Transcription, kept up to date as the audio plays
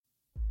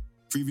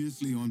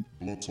Previously on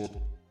Blood Talk.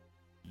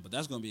 But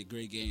that's going to be a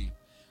great game.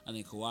 I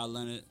think Kawhi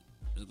Leonard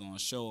is going to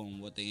show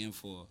them what they in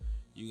for.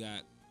 You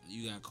got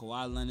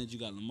Kawhi Leonard, you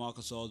got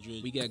LaMarcus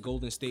Aldridge. We got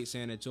Golden State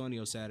San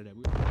Antonio Saturday.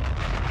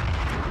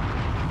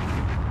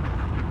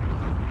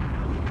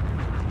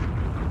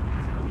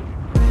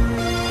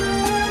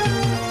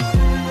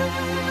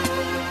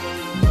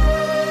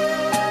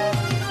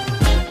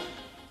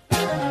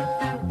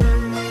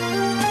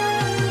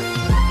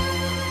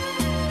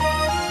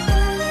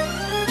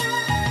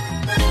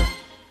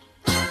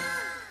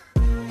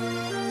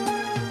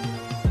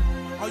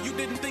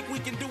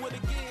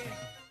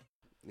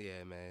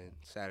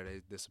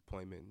 Saturday's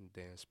disappointment,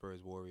 damn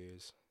Spurs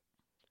Warriors.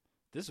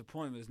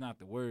 Disappointment is not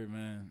the word,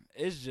 man.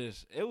 It's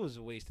just it was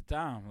a waste of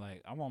time.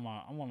 Like I want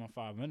my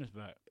 5 minutes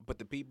back. But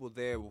the people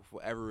there will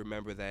forever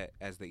remember that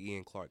as the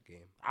Ian Clark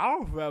game. I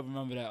don't forever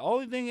remember that.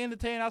 Only thing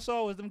entertaining I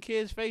saw was them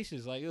kids'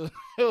 faces. Like it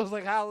was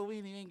like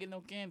Halloween. You ain't get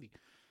no candy.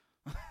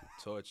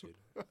 Tortured.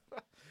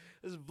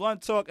 This is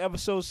Blunt Talk,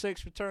 episode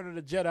 6, Return of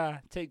the Jedi,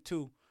 take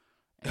 2.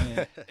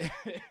 And,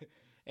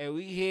 and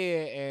we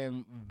here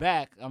and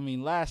back. I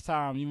mean, last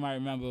time you might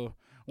remember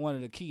one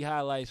of the key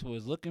highlights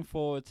was looking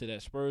forward to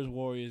that Spurs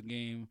Warriors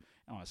game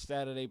on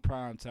Saturday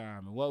prime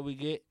time. And what we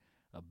get?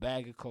 A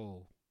bag of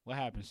coal. What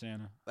happened,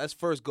 Santa? Let's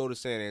first go to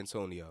San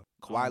Antonio.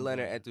 Kawhi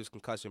Leonard enters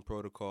concussion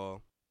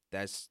protocol.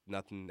 That's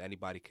nothing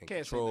anybody can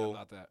control. Say nothing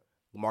about that.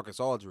 LaMarcus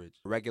Aldridge,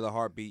 regular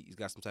heartbeat. He's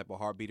got some type of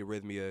heartbeat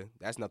arrhythmia.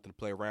 That's nothing to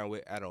play around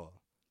with at all.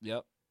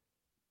 Yep.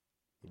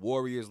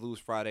 Warriors lose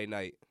Friday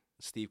night.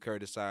 Steve Kerr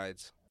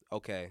decides,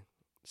 okay,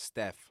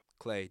 Steph,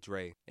 Clay,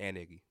 Dre, and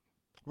Iggy.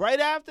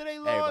 Right after they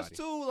lost, Everybody.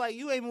 too. Like,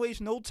 you ain't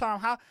wasting no time.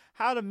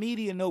 How the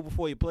media know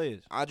before your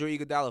players? Andre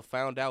Iguodala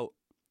found out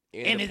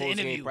in the his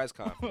post-game interview. press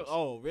conference.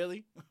 Oh,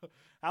 really?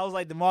 I was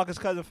like, DeMarcus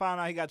Cousins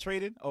found out he got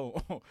traded? Oh,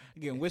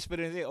 getting whispered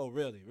in his ear? Oh,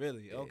 really?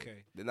 Really? Yeah.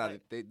 Okay.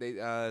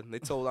 They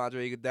told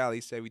Andre Iguodala,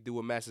 he said, we do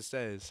what Master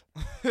says.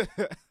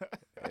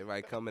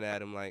 Everybody coming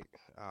at him like,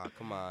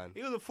 come on.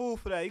 He was a fool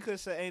for that. He could have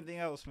said anything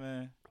else,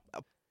 man.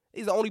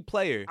 He's the only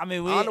player. I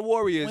mean, on the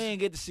Warriors. We didn't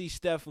get to see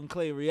Steph and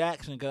Clay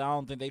reaction because I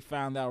don't think they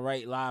found out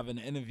right live in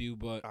the interview.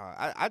 But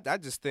I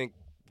just think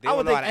they I don't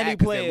would know how think to any act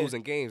 'cause player- they're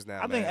losing games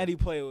now. I think any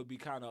player would be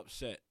kind of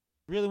upset.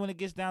 Really, when it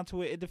gets down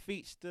to it, it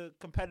defeats the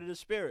competitive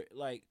spirit.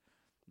 Like,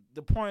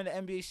 the point of the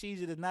NBA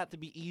season is not to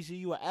be easy.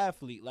 You an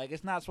athlete. Like,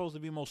 it's not supposed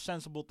to be the most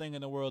sensible thing in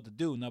the world to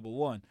do, number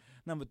one.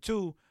 Number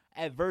two,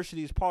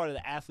 adversity is part of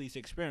the athlete's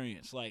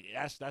experience. Like,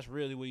 that's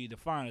really what you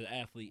define as an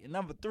athlete. And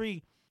number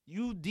three,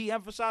 you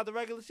de-emphasize the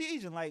regular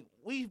season. Like,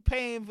 we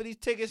paying for these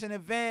tickets in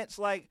advance.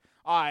 Like,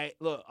 all right,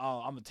 look,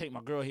 I'm going to take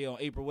my girl here on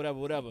April,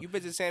 whatever. You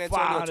visit San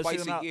Antonio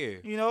twice a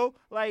year. You know,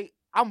 like,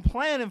 I'm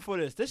planning for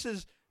this. This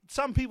is,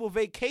 some people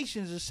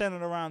vacations is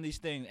centered around these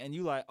things. And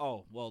you like,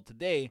 oh, well,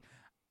 today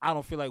I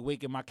don't feel like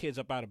waking my kids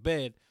up out of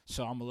bed,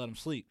 so I'm going to let them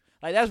sleep.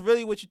 Like, that's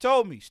really what you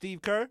told me,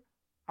 Steve Kerr.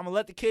 I'm going to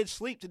let the kids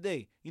sleep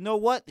today. You know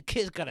what? The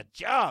kids got a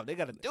job. They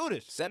got to do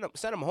this. Send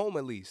them home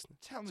at least.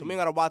 So me. we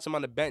got to watch them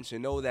on the bench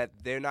and know that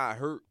they're not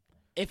hurt.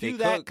 If you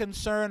that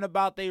concerned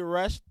about their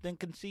rest, then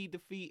concede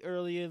defeat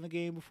earlier in the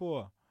game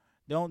before.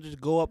 Don't just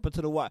go up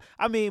into the wire.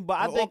 I mean, but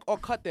I think or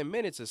cut their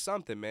minutes or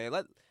something, man.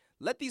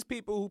 Let these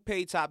people who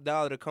pay top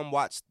dollar to come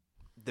watch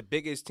the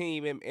biggest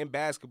team in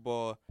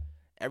basketball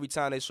every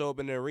time they show up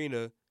in the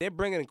arena, they're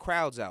bringing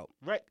crowds out.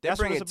 Right. They're That's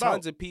what bringing it's about.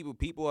 tons of people.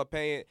 People are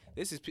paying.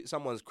 This is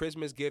someone's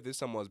Christmas gift. This is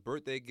someone's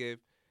birthday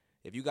gift.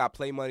 If you got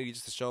play money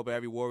just to show up at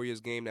every Warriors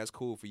game, that's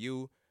cool for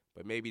you.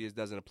 But maybe this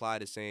doesn't apply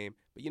the same.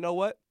 But you know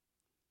what?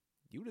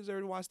 You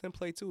deserve to watch them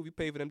play too if you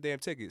pay for them damn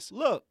tickets.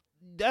 Look,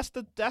 that's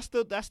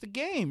the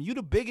game. You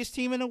the biggest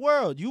team in the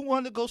world. You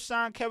want to go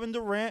sign Kevin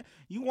Durant.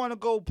 You want to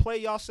go play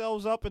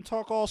yourselves up and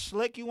talk all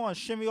slick. You want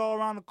to shimmy all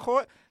around the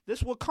court. This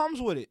is what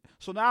comes with it.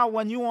 So now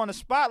when you on the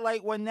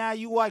spotlight, when now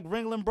you like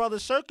Ringling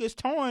Brothers Circus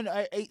touring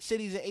 8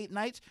 cities and 8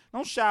 nights,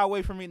 don't shy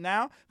away from it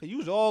now. Because you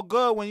was all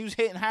good when you was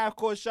hitting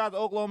half-court shots at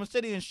Oklahoma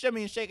City and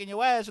shimmy and shaking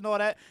your ass and all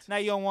that. Now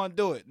you don't want to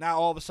do it. Now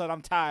all of a sudden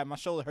I'm tired. My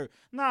shoulder hurt.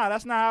 Nah,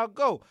 that's not how it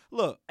go.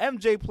 Look,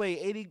 MJ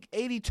played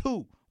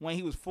 82 when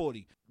he was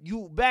 40.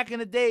 You back in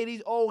the day,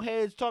 these old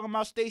heads talking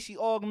about Stacey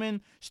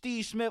Augmon,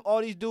 Steve Smith, all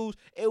these dudes,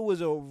 it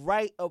was a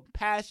rite of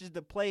passage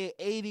to play at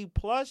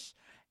 80+.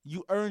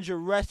 You earned your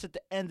rest at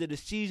the end of the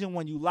season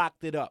when you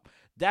locked it up.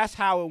 That's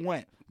how it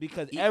went.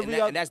 Because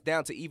and that's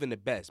down to even the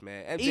best,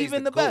 man. MJ's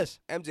even the GOAT. best.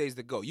 MJ's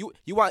the GOAT.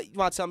 You want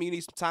to tell me you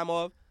need some time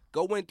off?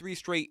 Go win 3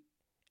 straight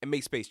and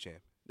make Space Jam.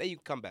 Then you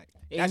can come back.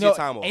 That's your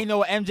time off. And you know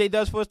what MJ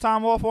does for his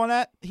time off on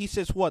that? He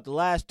sits, the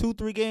last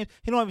 2-3 games?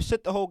 He don't even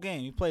sit the whole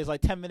game. He plays like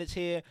 10 minutes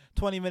here,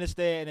 20 minutes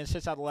there, and then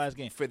sits out the last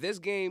game. For this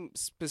game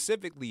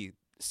specifically,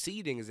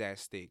 seeding is at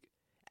stake.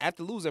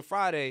 After losing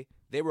Friday,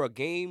 they were a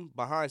game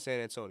behind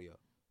San Antonio.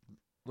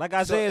 Like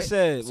Isaiah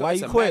said, why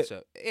you quit?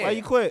 Yeah. Why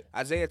you quit?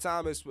 Isaiah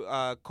Thomas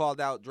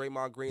called out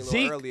Draymond Green a little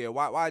Zeke. earlier.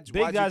 Why'd you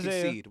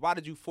concede? Why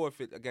did you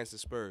forfeit against the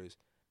Spurs?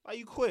 Why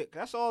you quit?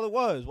 That's all it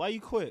was. Why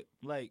you quit?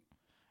 Like,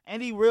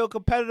 any real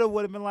competitor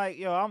would have been like,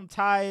 yo, I'm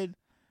tired.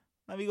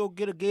 Let me go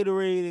get a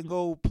Gatorade and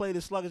go play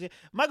the sluggish.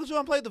 Michael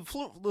Jordan played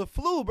the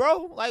flu,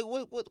 bro. Like,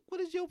 what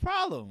is your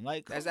problem?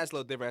 Like, That's a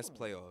little different. That's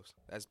playoffs.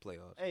 That's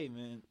playoffs. hey,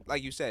 man,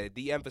 Like you said, it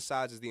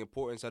de-emphasizes the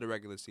importance of the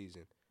regular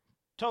season.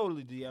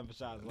 totally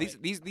de-emphasized.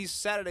 Like, These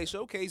Saturday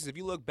showcases, if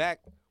you look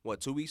back,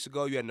 2 weeks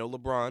ago, you had no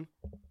LeBron.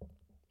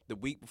 The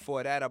week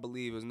before that, I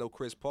believe, was no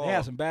Chris Paul. they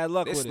had some bad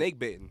luck They're with snake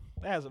bitten.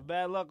 it. They had some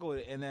bad luck with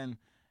it. And then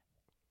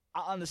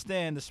I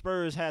understand the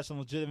Spurs had some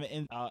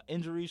legitimate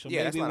injuries, so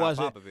Yeah, that's maybe it not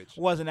on Popovich.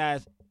 wasn't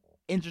as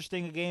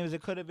interesting a game as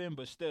it could have been.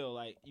 But still,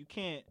 like, you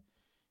can't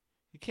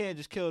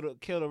just kill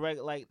the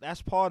regular. Like,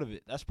 that's part of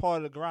it. That's part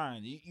of the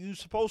grind. You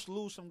supposed to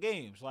lose some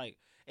games. Like,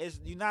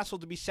 you're not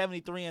supposed to be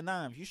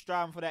 73-9. If you're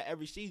striving for that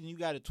every season, you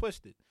got to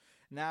twist it.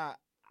 Now,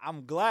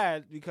 I'm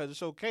glad because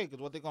it's okay, because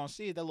what they're going to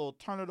see is that little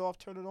turn it off,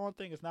 turn it on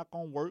thing. It's not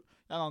going to work.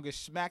 You're going to get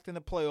smacked in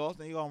the playoffs,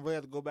 then you're going to really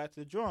have to go back to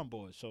the drawing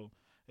board. So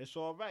it's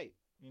all right.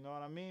 You know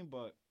what I mean?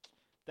 But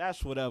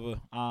that's whatever.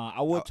 I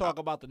would talk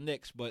about the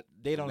Knicks, but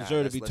they don't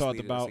deserve to be talked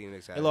about.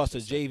 They lost to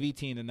JV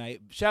team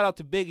tonight. Shout out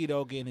to Biggie,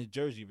 though, getting his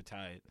jersey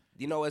retired.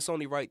 You know, it's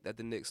only right that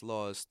the Knicks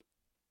lost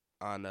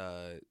on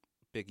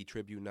Biggie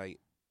tribute night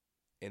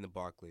in the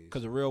Barclays.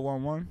 Because the real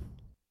 1-1?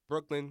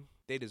 Brooklyn,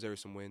 they deserve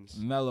some wins.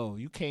 Melo,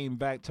 you came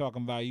back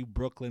talking about you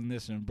Brooklyn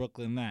this and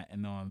Brooklyn that,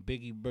 and on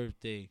Biggie's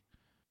birthday,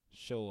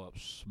 show up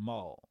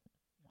small.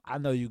 I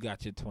know you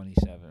got your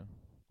 27,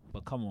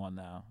 but come on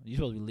now. You're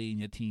supposed to be leading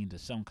your team to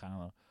some kind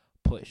of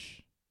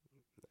push.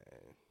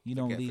 Man, You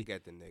don't lead.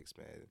 Forget the Knicks,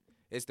 man.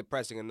 It's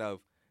depressing enough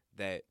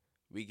that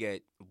we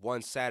get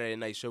one Saturday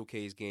night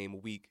showcase game a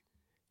week,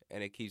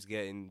 and it keeps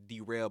getting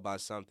derailed by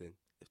something.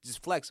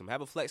 Just flex them.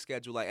 Have a flex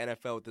schedule like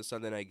NFL with the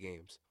Sunday night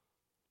games.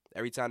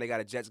 Every time they got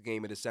a Jets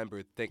game in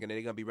December, thinking that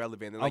they're gonna be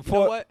relevant, they're like, you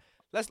know what?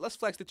 Let's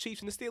flex the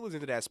Chiefs and the Steelers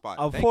into that spot.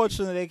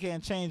 Unfortunately, they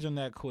can't change them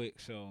that quick,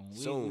 so we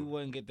Soon.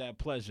 wouldn't get that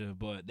pleasure.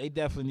 But they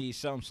definitely need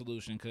some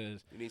solution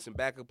because You need some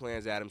backup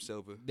plans, Adam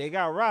Silver. they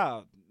got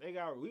robbed. We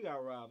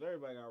got robbed.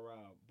 Everybody got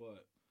robbed.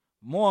 But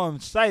more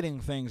exciting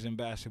things in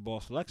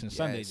basketball. Selection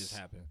Sunday Yes. just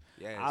happened.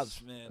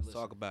 Yes. Man, Let's listen.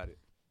 talk about it.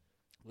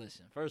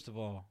 Listen, first of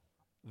all,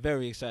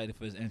 very excited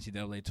for this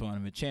NCAA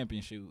tournament.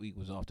 Championship week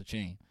was off the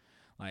chain.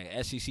 Like,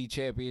 SEC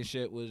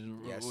championship was...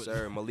 Yes,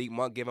 sir. Malik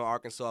Monk giving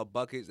Arkansas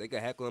buckets. They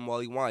can heckle him all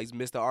he wants.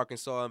 He's Mr.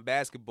 Arkansas in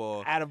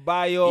basketball.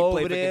 Adebayo over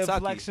played for there Kentucky.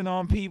 flexing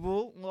on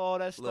people, all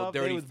that Little stuff.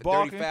 dirty, they was dirty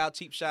barking. foul,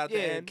 cheap shot at the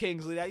Yeah, end.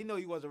 Kingsley. That, you know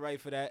he wasn't right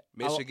for that.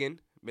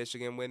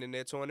 Michigan winning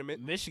their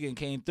tournament. Michigan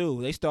came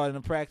through. They started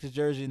in practice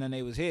jersey and then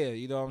they was here.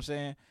 You know what I'm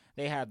saying?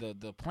 They had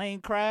the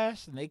plane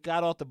crash and they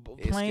got off the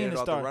plane and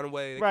off started. the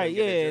runway. They Right, couldn't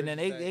get yeah, their and then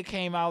jerseys they back.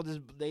 came out.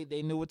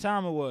 They knew what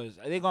time it was.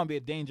 They're gonna be a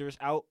dangerous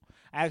out.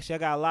 Actually, I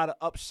got a lot of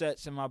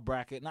upsets in my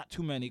bracket. Not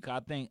too many, cause I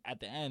think at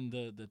the end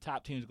the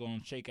top team's gonna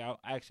shake out.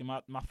 Actually,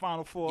 my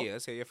final four. Yeah,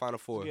 let's say your final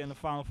four. Yeah, in the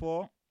final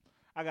four,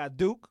 I got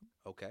Duke.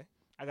 Okay.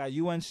 I got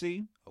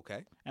UNC,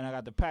 Okay. and I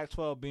got the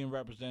Pac-12 being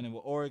represented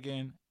with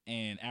Oregon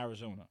and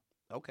Arizona.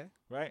 Okay.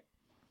 Right.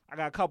 I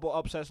got a couple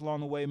upsets along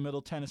the way.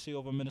 Middle Tennessee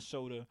over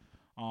Minnesota.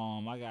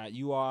 I got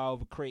UR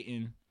over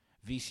Creighton.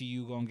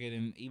 VCU gonna get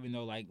in, even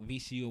though like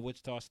VCU and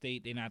Wichita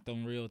State, they not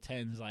them real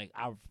tens. Like,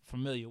 I'm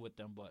familiar with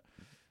them, but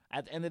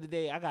at the end of the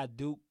day, I got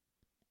Duke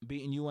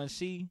beating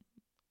UNC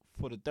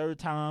for the third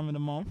time in a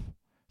month,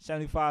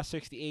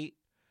 75-68.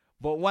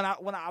 But when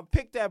I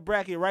picked that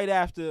bracket right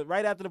after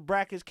the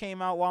brackets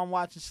came out while I'm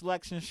watching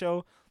Selection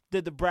Show,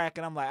 did the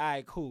bracket, I'm like, all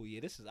right, cool,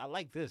 yeah, I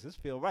like this. This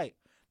feel right.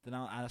 Then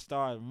I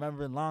started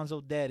remembering Lonzo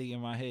Daddy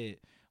in my head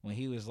when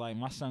he was like,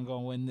 my son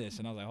gonna win this,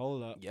 and I was like,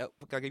 hold up. Yep.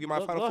 Can I give you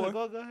my final four?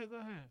 Go ahead.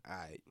 All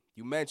right.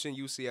 You mentioned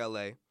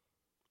UCLA.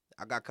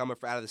 I got coming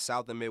from out of the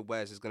South and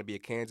Midwest. It's going to be a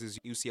Kansas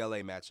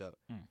UCLA matchup.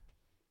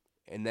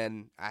 And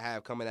then I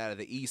have coming out of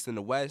the East and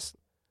the West,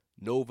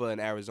 Nova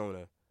and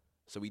Arizona.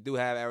 So we do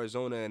have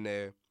Arizona in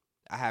there.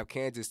 I have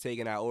Kansas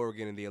taking out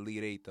Oregon in the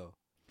Elite Eight, though.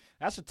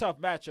 That's a tough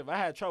matchup. I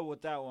had trouble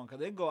with that one because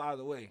they go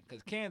either way.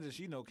 Because Kansas,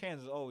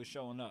 Kansas always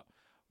showing up.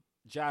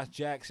 Josh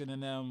Jackson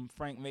and them,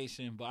 Frank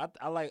Mason. But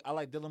I like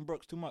Dylan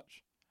Brooks too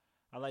much.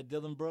 I like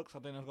Dylan Brooks. I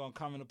think that's going to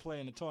come into play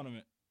in the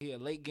tournament. He a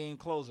late game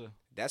closer.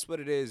 That's what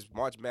it is.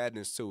 March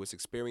Madness, too. It's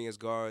experienced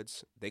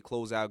guards. They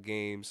close out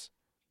games.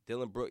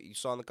 Dylan Brooks, you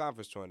saw in the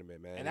conference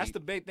tournament, man. And that's the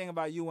big thing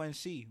about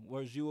UNC.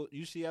 Whereas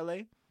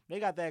UCLA, they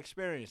got that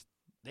experience.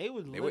 They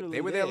were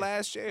there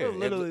last year. They were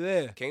literally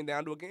there. Came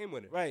down to a game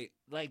winner. Right.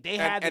 Like, they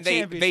had the and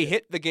championship. they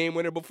hit the game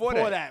winner before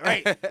that.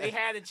 Right. They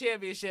had the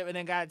championship and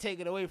then got to take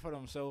it away from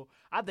them. So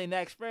I think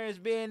that experience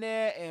being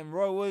there and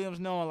Roy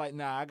Williams knowing, like,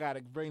 nah, I got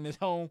to bring this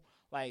home.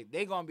 Like,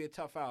 they going to be a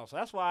tough out. So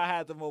that's why I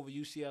had them over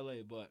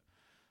UCLA. But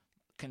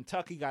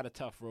Kentucky got a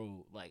tough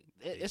road. Like,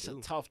 it's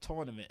a tough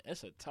tournament.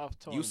 It's a tough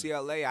tournament.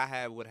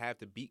 UCLA, would have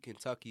to beat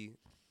Kentucky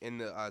in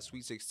the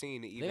Sweet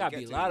 16 to even They got to get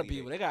beat to a lot the of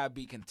people. Elite They got to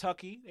beat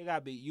Kentucky. They got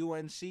to beat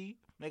UNC.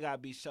 They got to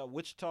beat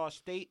Wichita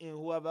State and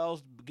whoever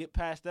else get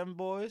past them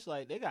boys.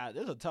 Like,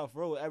 there's a tough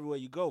road everywhere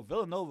you go.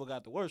 Villanova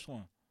got the worst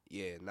one.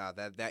 Yeah,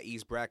 that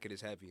East bracket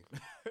is heavy.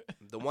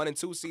 The 1 and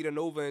 2 seed are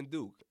Nova and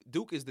Duke.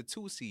 Duke is the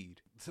 2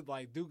 seed.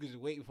 Like, Duke is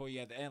waiting for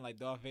you at the end like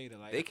Darth Vader.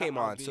 Like, They came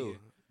on too.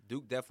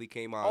 Duke definitely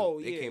came on. Oh,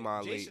 They yeah. came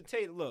on Jason late.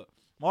 Tatum, look,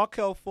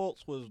 Markelle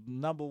Fultz was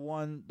number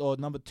 1 or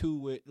number 2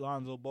 with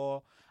Lonzo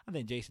Ball. I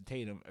think Jason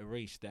Tatum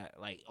erased that.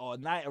 Like, or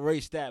not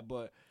erased that,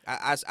 but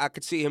I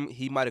could see him.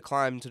 He might have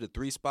climbed to the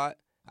 3 spot.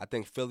 I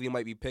think Philly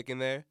might be picking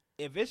there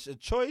if it's a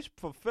choice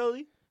for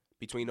Philly,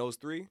 between those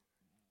 3.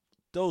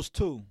 those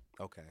 2.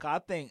 Okay. 'Cause I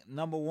think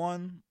number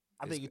 1,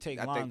 I think you take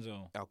I think-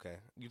 Lonzo. Okay.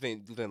 You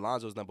think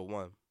Lonzo's number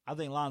 1? I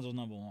think Lonzo's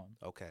number 1.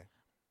 Okay.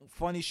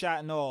 Funny shot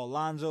and all.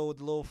 Lonzo with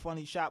the little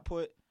funny shot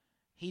put.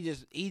 He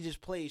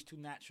just plays too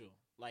natural.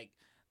 Like,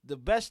 the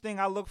best thing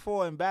I look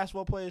for in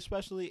basketball players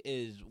especially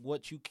is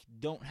what you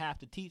don't have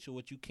to teach or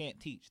what you can't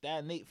teach.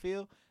 That innate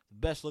feel, the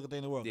best looking thing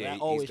in the world. Yeah,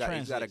 that always he's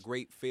translates. got a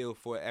great feel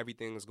for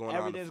everything that's going on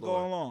Everything's the floor.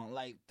 going on.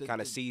 Like, Kind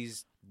of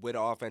sees where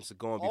the offense is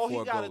going all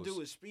before he got to it goes.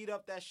 do is speed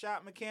up that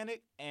shot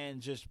mechanic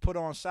and just put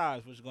on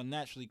size, which is going to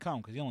naturally come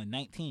because he's only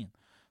 19.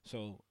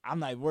 So I'm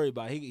not worried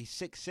about it. He's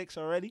 6'6"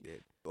 already. Yeah.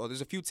 Well,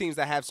 there's a few teams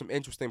that have some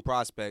interesting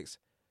prospects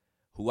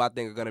who I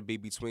think are going to be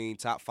between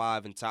top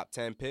 5 and top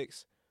 10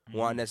 picks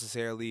who aren't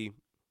necessarily,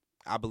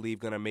 I believe,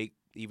 going to make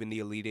even the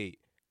Elite 8.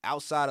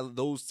 Outside of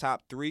those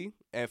top 3,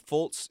 and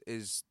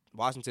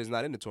Washington's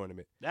not in the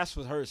tournament. That's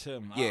what hurts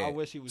him. Yeah. I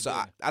wish he was So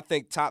there. I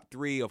think top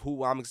 3 of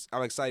who I'm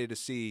excited to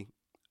see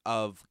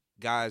of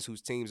guys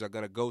whose teams are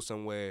going to go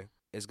somewhere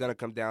is going to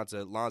come down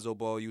to Lonzo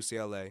Ball,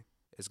 UCLA.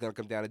 It's going to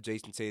come down to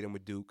Jason Tatum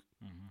with Duke.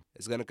 Mhm.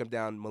 It's going to come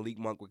down to Malik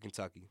Monk with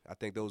Kentucky. I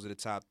think those are the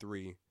top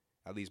 3,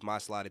 at least my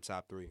slotted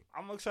top 3.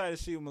 I'm excited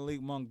to see what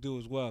Malik Monk do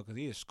as well because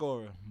he's a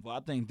scorer. But I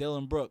think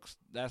Dylan Brooks,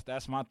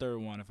 that's my third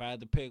one. If I had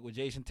to pick with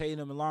Jason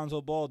Tatum and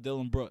Lonzo Ball,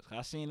 Dylan Brooks.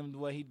 I seen him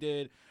what he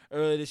did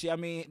earlier this year. I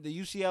mean, the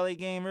UCLA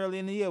game early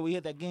in the year, we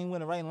hit that game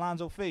winner right in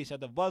Lonzo's face at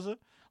the buzzer.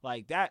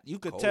 Like that, you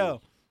could Cold.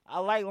 tell. I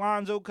like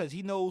Lonzo because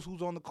he knows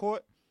who's on the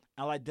court.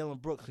 I like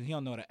Dylan Brooks because he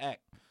don't know how to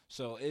act.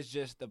 So it's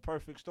just the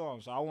perfect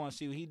storm. So I want to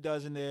see what he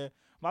does in there.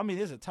 But I mean,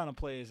 there's a ton of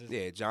players.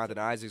 Yeah, Jonathan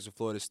Isaacs from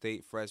Florida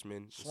State,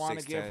 freshman,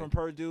 Swanigan 6'10". from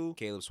Purdue.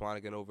 Caleb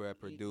Swanigan over at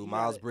Purdue. you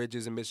Miles gotta-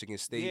 Bridges in Michigan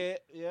State.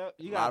 Yeah.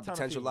 You A got lot a of ton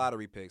potential people.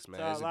 lottery picks, man.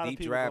 Got a It's lot a of deep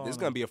people draft. going This is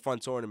on. going to be a fun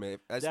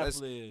tournament.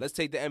 Definitely is. Let's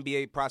take the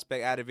NBA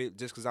prospect out of it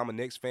just because I'm a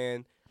Knicks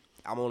fan.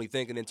 I'm only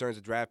thinking in terms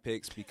of draft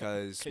picks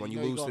because 'Cause when you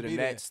you know you lose to gonna the be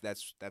there. Nets,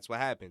 that's what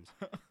happens.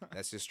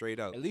 That's just straight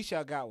up. At least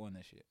y'all got one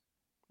this year.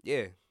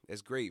 Yeah,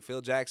 it's great. Phil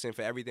Jackson,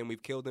 for everything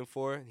we've killed him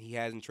for, he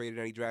hasn't traded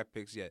any draft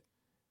picks yet.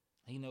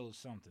 He knows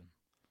something.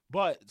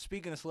 But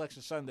speaking of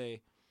Selection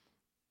Sunday,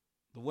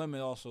 the women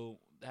also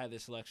had their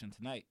selection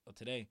tonight or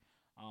today.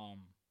 I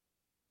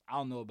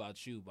don't know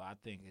about you, but I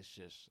think it's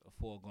just a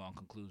foregone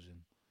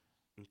conclusion.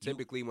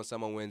 Typically, when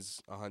someone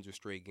wins 100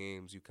 straight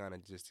games, you kind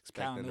of just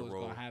expect Kind of them knew to what's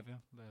roll. gonna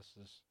happen. That's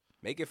just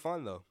Make it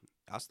fun, though.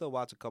 I'll still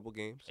watch a couple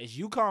games. it's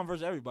UConn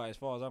versus everybody as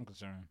far as I'm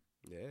concerned.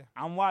 Yeah.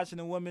 I'm watching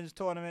the women's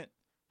tournament.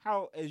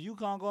 How is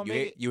UConn gonna You make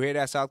hear, it? you hear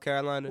that, South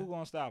Carolina? Who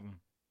gonna stop them?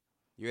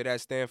 You hear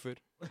that,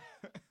 Stanford?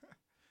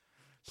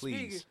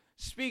 Please.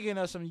 Speaking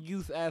of some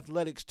youth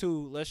athletics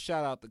too, let's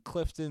shout out the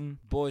Clifton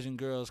Boys and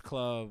Girls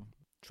Club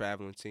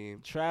Traveling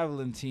team.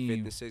 traveling team.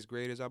 5th and 6th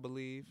graders, I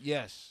believe.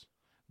 Yes,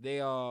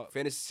 they are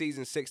Finished the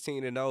season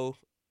 16-0.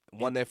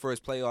 Won their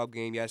first playoff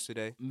game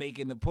yesterday.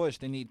 making the push.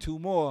 They need 2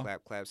 more.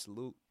 Clap, clap,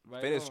 salute.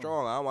 Right Finished on.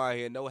 strong. I don't want to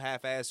hear no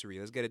half-assery.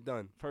 Let's get it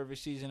done.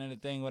 Perfect season and the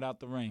thing without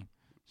the ring.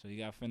 So you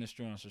got to finish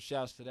strong. So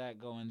shouts to that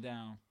going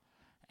down,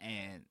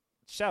 and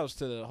shouts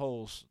to the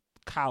whole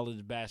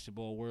college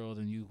basketball world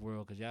and youth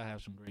world because y'all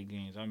have some great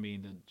games. I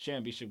mean, the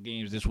championship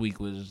games this week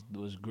was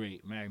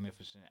great,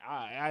 magnificent.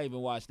 I even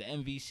watched the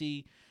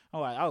MVC. I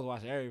was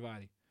watching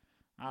everybody.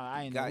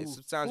 I ain't know Guys,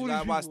 who, sometimes who you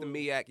gotta these watch the people were.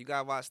 MEAC. You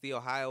gotta watch the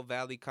Ohio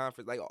Valley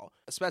Conference, like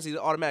especially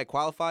the automatic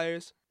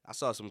qualifiers. I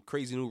saw some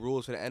crazy new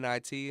rules for the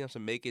NIT.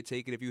 Some make it,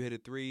 take it if you hit a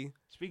 3.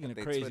 Speaking of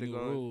They crazy Twitter new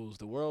going. rules,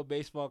 the World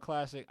Baseball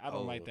Classic, I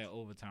don't like Oh. that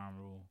overtime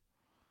rule.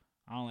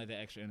 I don't like that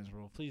extra innings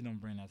rule. Please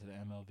don't bring that to the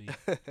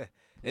MLB.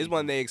 It's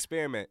one they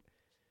experiment.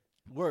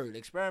 Word,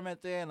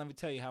 experiment there, and let me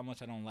tell you how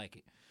much I don't like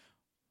it.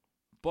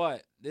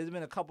 But there's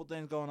been a couple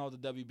things going on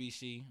with the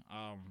WBC.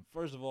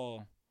 First of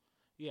all,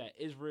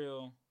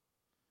 Israel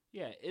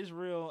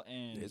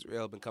and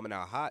Israel been coming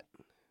out hot.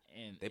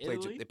 They played.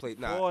 Italy, They played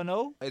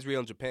 4-0, Israel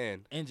and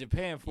Japan. and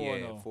Japan 4-0.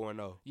 Yeah,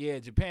 4-0. Yeah,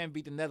 Japan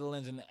beat the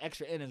Netherlands in the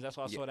extra innings. That's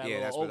why I saw that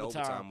Yeah, that's little what the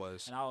overtime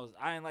was. And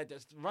I didn't like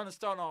that. Running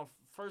start on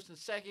first and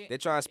second. They're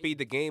trying to speed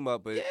the game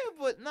up, but Yeah,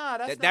 but nah,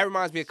 that's that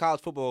reminds me of college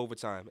football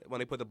overtime when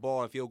they put the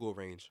ball in field goal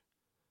range.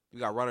 You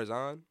got runners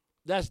on.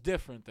 That's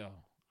different though.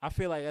 I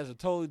feel like that's a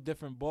totally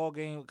different ball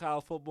game with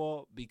college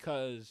football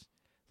because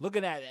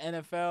looking at the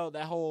NFL,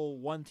 that whole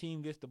one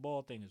team gets the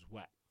ball thing is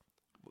whack.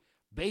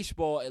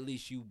 Baseball, at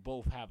least you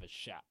both have a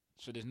shot,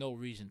 so there's no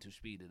reason to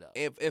speed it up.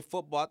 If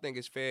football, I think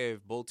it's fair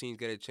if both teams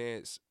get a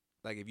chance.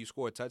 Like if you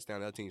score a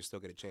touchdown, the other team still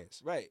get a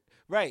chance.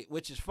 Right,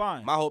 which is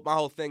fine. My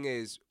whole thing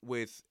is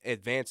with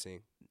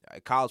advancing.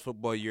 College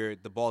football,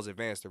 the ball's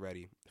advanced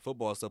already.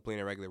 Football is still playing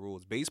the regular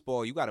rules.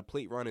 Baseball, you got to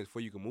plate runners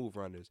before you can move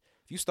runners.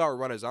 If you start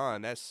runners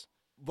on, that's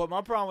But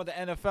my problem with the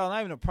NFL, not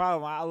even a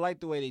problem. I like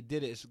the way they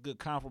did it. It's a good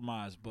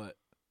compromise, but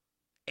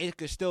it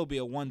could still be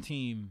a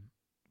one-team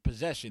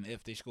possession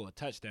if they score a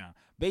touchdown.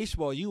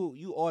 Baseball,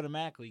 you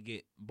automatically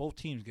get both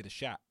teams get a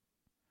shot.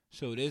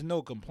 So there's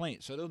no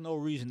complaint. So there's no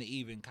reason to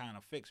even kind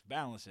of fix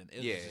balancing.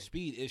 It's just a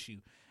speed issue.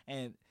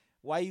 And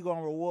why you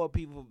gonna reward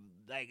people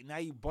like now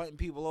you bunting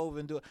people over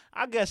and do it?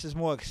 I guess it's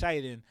more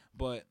exciting,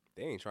 but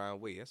They ain't trying to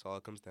wait. That's all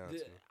it comes down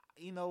to.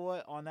 you know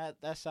what? On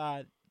that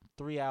side,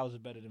 3 hours is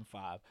better than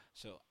 5.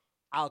 So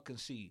I'll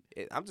concede.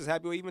 I'm just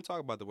happy we even talk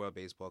about the World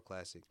Baseball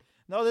Classic.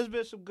 No, there's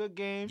been some good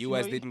games.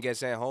 U.S. didn't get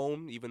sent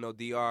home, even though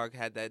DR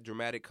had that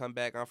dramatic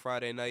comeback on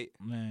Friday night.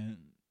 Man,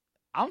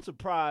 I'm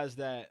surprised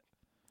that.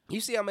 You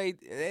see how many?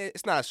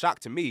 It's not a shock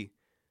to me,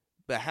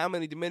 but how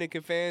many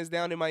Dominican fans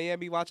down in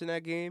Miami watching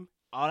that game?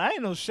 Oh, that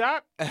ain't no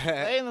shock.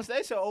 They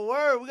said, "Oh,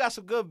 word, we got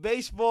some good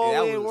baseball.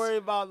 Yeah, we ain't worried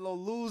about no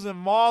losing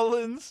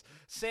Marlins,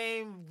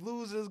 same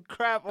losers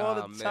crap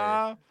all the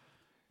time."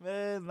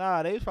 Man,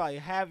 nah, they probably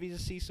happy to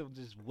see some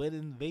just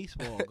winning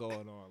baseball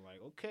going on.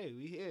 Like, okay,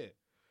 we here.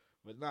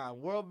 But nah,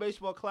 World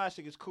Baseball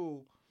Classic is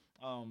cool.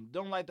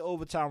 Don't like the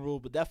overtime rule,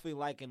 but definitely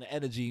liking the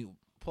energy,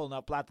 pulling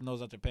up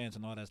platinos out your pants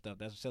and all that stuff.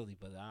 That's silly,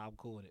 but I'm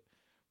cool with it.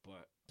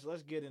 But so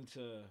let's get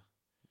into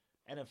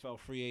NFL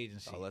free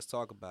agency. Oh, let's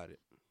talk about it.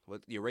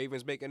 What your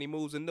Ravens make any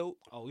moves and note?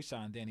 Oh, we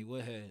signed Danny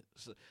Woodhead.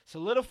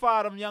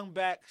 Solidify them young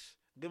backs.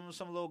 Give them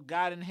some little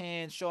guiding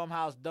hand. Show them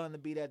how it's done to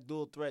be that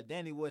dual threat.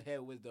 Danny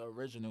Woodhead was the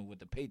original with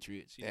the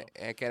Patriots. You know?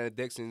 And Kenneth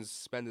Dixon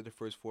suspended the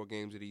first 4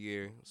 games of the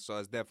year, so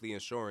it's definitely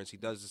insurance. He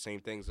does the same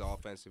things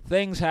offensively.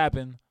 Things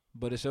happen,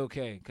 but it's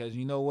okay because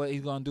you know what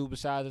he's gonna do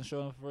besides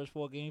insuring the first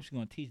 4 games. He's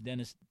gonna teach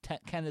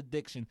Kenneth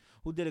Dixon,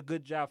 who did a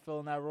good job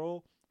filling that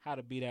role, how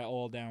to be that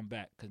all-down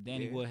back. Because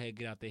Danny Woodhead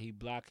get out there, he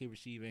block, he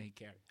receive, and he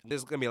carry.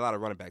 There's going to be a lot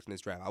of running backs in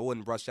this draft. I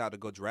wouldn't rush out to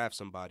go draft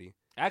somebody.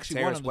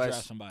 Actually, want him to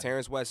draft somebody.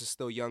 Terrence West is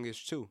still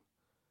youngish, too.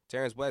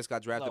 Terrence West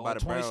got drafted by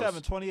the 27,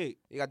 Browns. 28.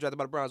 He got drafted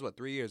by the Browns,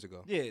 3 years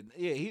ago? Yeah,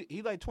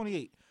 he like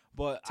 28.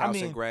 But Towson I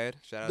mean, grad.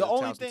 Shout the out to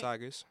only Towson thing-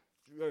 Tigers.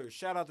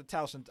 Shout out to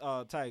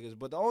Towson Tigers.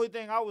 But the only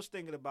thing I was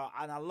thinking about,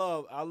 and I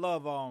love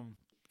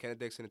Kenneth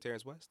Dixon and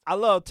Terrence West? I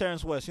love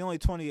Terrence West. He's only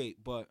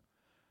 28, but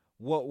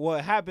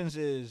what happens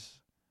is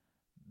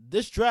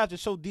this draft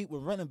is so deep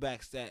with running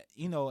backs that,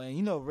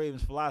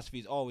 Ravens' philosophy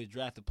is always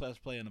draft the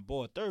best player on the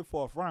board. 3rd,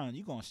 4th round,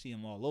 you're going to see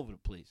him all over the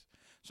place.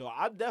 So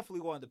I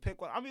definitely wanted to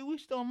pick one. I mean, we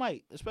still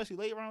might, especially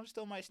late round, we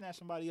still might snatch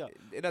somebody up.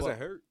 It doesn't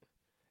hurt.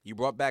 You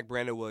brought back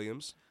Brandon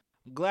Williams.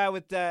 Glad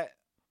with that.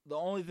 The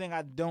only thing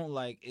I don't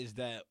like is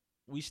that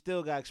we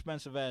still got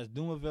expensive-ass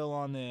Dumerville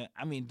on there.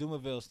 I mean,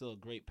 Dumerville's still a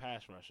great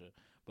pass rusher,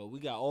 but we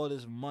got all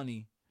this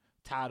money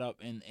tied up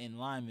in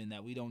linemen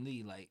that we don't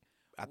need. Like,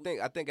 I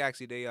think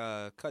actually they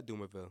cut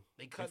Dumerville.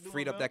 They cut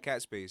freed up Dumerville? that cap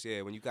space.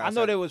 Yeah, when you guys. I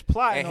know they was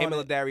plotting and him on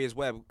and it. Ladarius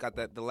Webb got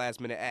the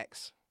last minute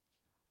axe.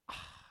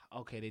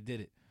 Okay, they did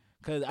it.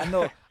 Cause I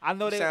know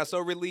You they sound so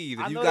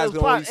relieved. I If you know guys they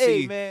can was only plotting.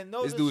 see Hey, man,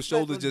 no this dude's disrespect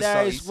shoulders for just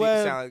Darius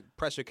Webb. sound like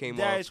pressure came off.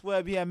 Darius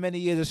Webb, he had many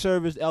years of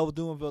service. Elvis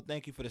Dumerville,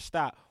 thank you for the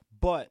stop.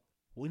 But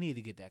we need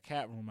to get that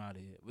cap room out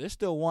of here. There's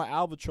still one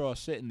albatross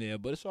sitting there,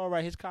 but it's all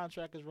right. His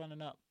contract is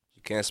running up.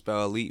 You can't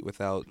spell elite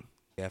without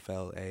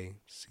FLAC.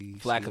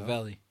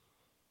 Flaccavelli.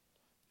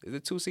 Is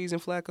it 2 C's in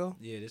Flacco?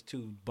 Yeah, there's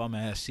 2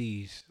 bum-ass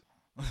C's.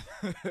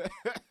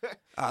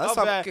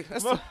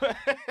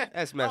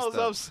 That's messed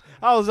up.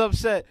 I was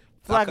upset.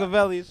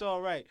 Flaccavelli, it's all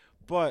right.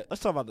 But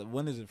let's talk about the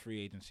winners of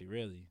free agency,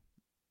 really.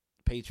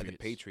 Patriots. The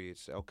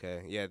Patriots,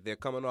 okay. Yeah, they're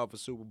coming off a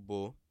Super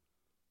Bowl.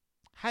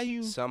 How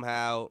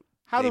Somehow.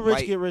 the they rich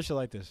might- get richer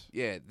like this?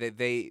 Yeah,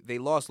 they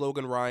lost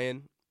Logan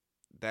Ryan.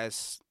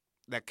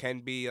 That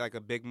can be like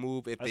a big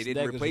move if they That's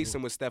didn't replace negligible.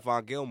 him with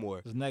Stephon Gilmore.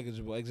 It's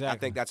negligible, exactly. I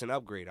think that's an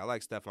upgrade. I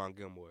like Stephon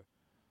Gilmore.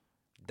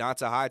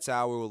 Donta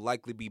Hightower will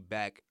likely be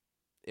back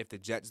if the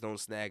Jets don't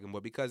snag him.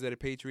 But because of the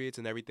Patriots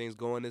and everything's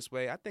going this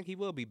way, I think he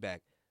will be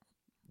back.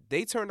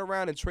 They turned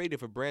around and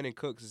traded for Brandon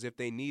Cooks as if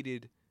they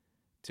needed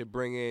to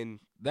bring in.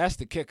 That's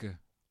the kicker.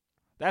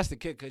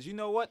 Because you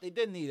know what? They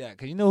didn't need that.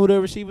 Because you know who their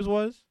receivers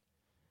was?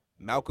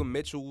 Malcolm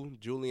Mitchell,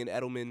 Julian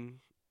Edelman,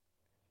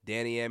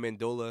 Danny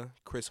Amendola,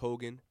 Chris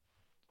Hogan,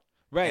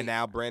 Right. and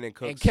now Brandon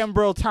Cooks. And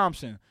Kimbrel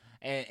Thompson.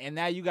 And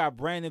now you got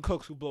Brandon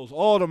Cooks who blows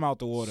all them out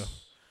the water.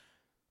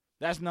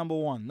 That's number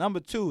 1. Number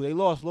 2, they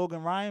lost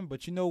Logan Ryan,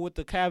 but you know what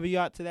the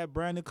caveat to that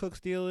Brandon Cooks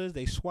deal is?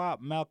 They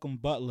swapped Malcolm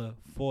Butler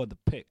for the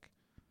pick.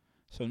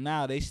 So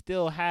now they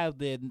still have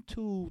their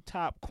 2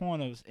 top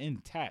corners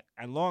intact.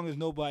 As long as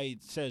nobody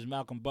says,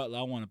 Malcolm Butler,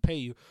 I want to pay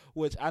you,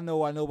 which I know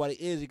why nobody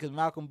is, because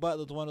Malcolm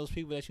Butler is one of those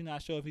people that you're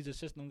not sure if he's a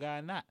system guy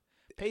or not.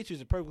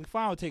 Patriots are perfectly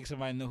fine with taking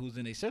somebody know who's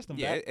in their system.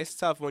 Yeah, back. it's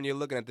tough when you're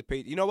looking at the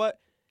Patriots. You know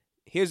what?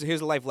 Here's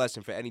a life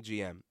lesson for any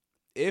GM.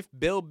 If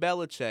Bill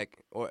Belichick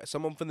or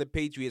someone from the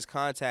Patriots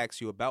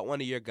contacts you about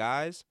one of your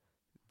guys,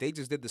 they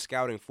just did the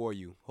scouting for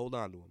you. Hold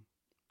on to him.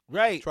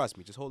 Right. Trust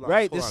me. Just hold on.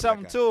 Right, Just there's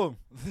hold on something to him.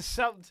 There's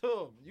something to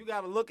him. You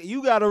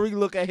gotta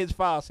relook at his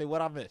file. Say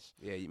what I missed.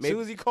 Yeah, As soon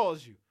as he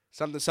calls you,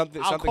 something.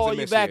 I'll call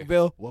you back, here.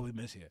 Bill. What we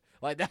miss here?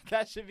 Like that.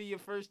 That should be your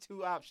first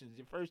 2 options,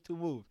 your first 2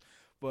 moves.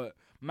 But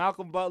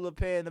Malcolm Butler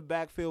paying the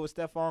backfield with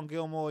Stephon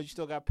Gilmore. You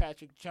still got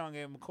Patrick Chung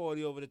and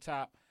McCourty over the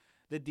top.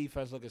 the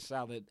defense looking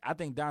solid. I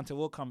think Dante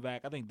will come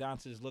back. I think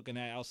Dante's looking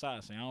at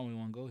outside saying, I don't really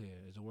want to go here.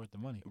 Is it worth the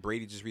money?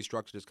 Brady just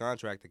restructured his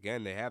contract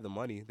again. They have the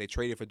money. They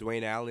traded for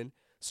Dwayne Allen,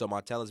 so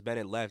Martellus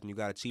Bennett left, and you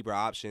got a cheaper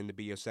option to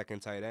be your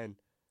second tight end.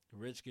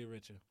 Rich get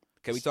richer.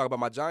 Can we talk about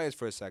my Giants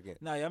for a second?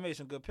 Nah, y'all made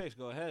some good picks.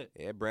 Go ahead.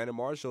 Yeah, Brandon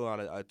Marshall on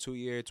a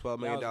 2-year, $12 That was a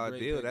million great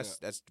deal.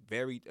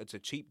 pickup. It's a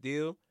cheap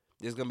deal.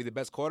 This is gonna be the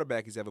best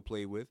quarterback he's ever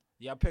played with.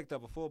 Y'all picked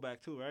up a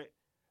fullback too, right?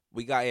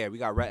 We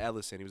got Rhett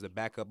Ellison. He was a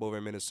backup over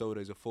in Minnesota.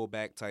 He's a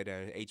fullback, tight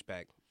end,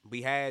 H-back.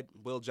 We had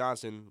Will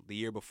Johnson the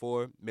year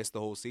before, missed the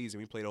whole season.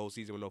 We played the whole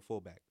season with no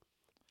fullback.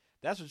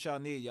 That's what y'all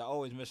need. Y'all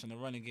always missing the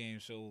running game.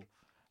 So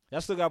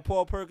y'all still got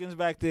Paul Perkins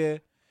back there.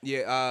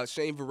 Yeah,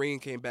 Shane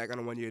Vereen came back on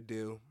a 1-year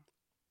deal.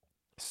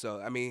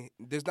 So, I mean,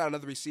 there's not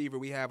another receiver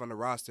we have on the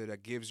roster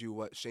that gives you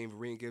what Shane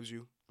Vereen gives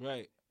you.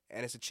 Right.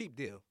 And it's a cheap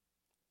deal.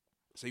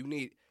 So you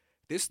need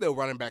 – there's still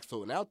running backs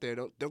floating out there.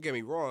 Don't get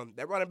me wrong.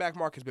 That running back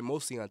market has been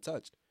mostly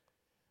untouched.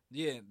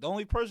 Yeah, the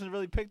only person that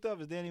really picked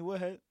up is Danny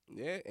Woodhead.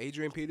 Yeah,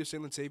 Adrian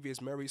Peterson,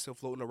 Latavius Murray still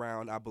floating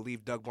around. I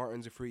believe Doug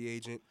Martin's a free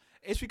agent.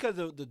 It's because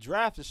the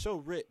draft is so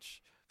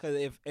rich. Because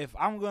if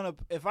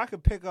I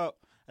could pick up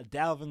a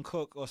Dalvin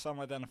Cook or something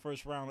like that in the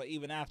first round, or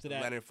even after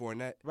that, Leonard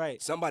Fournette.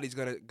 right, Somebody's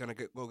gonna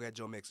go get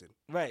Joe Mixon.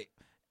 right.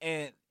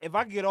 And if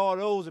I could get all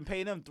those and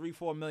pay them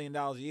 $3-4 million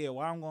a year,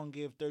 why I'm gonna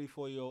give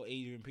 34-year-old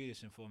Adrian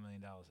Peterson $4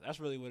 million? That's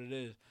really what it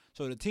is.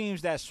 So the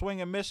teams that swing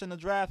and miss in the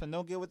draft and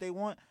don't get what they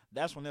want,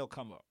 that's when they'll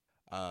come up.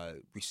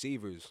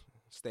 Receivers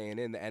staying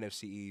in the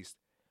NFC East.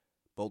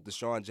 Both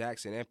Deshaun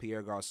Jackson and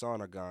Pierre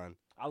Garçon are gone.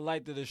 I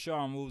like that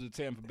Deshaun moved to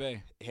Tampa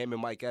Bay. Him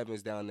and Mike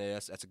Evans down there,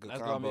 that's a good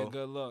That's combo. gonna be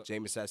a good look.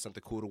 Jameis has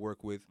something cool to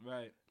work with.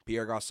 Right.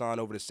 Pierre Garçon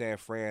over to San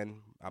Fran.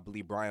 I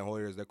believe Brian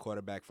Hoyer is their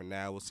quarterback for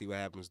now. We'll see what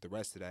happens the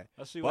rest of that.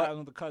 Let's see But- what happens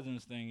with the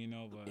Cousins thing, you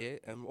know. But Yeah,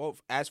 and well,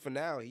 as for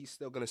now, he's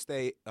still going to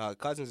stay.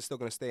 Cousins is still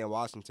going to stay in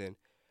Washington.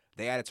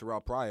 They added Terrell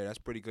Pryor. That's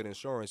pretty good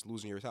insurance,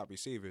 losing your top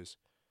receivers.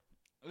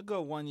 a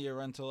good 1-year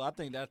rental. I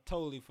think that's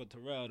totally for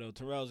Terrell, though.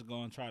 Terrell's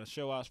going to try to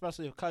show out,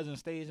 especially if Cousins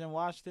stays in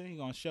Washington. He's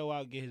going to show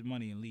out, get his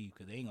money, and leave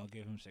because they ain't going to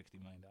give him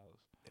 $60 million.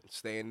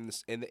 Staying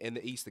in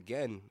the East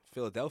again,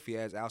 Philadelphia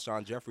has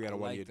Alshon Jeffrey on a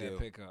 1-year deal.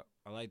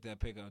 I like that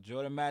pickup.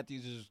 Jordan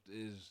Matthews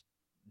is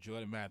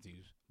Jordan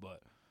Matthews,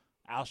 but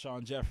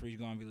Alshon Jeffrey's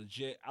going to be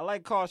legit. I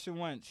like Carson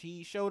Wentz.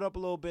 He showed up a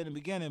little bit in the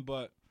beginning,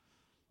 but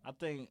I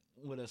think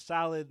with a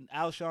solid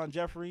Alshon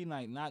Jeffrey,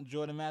 like not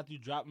Jordan Matthews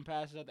dropping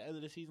passes at the end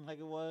of the season like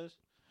it was,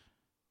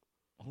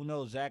 who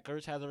knows? Zach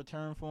Ertz has a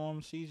return for him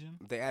this season.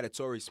 They added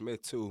Torrey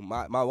Smith, too.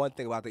 My one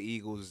thing about the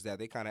Eagles is that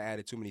they kind of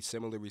added too many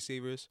similar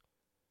receivers.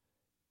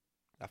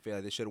 I feel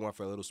like they should have went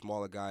for a little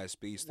smaller guy,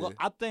 speedster. Well,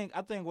 I think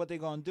what they're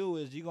gonna do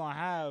is you're gonna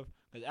have,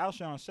 because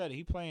Alshon said it,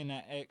 he playing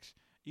that X.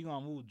 You're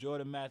gonna move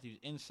Jordan Matthews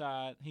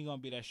inside. He gonna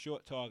be that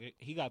short target.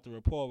 He got the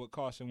rapport with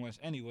Carson Wentz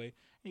anyway.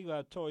 You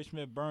got Torrey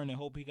Smith burn and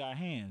hope he got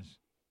hands.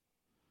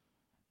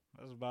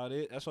 That's about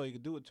it. That's all you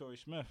can do with Torrey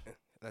Smith.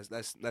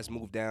 Let's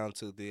move down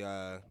to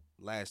the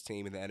last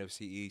team in the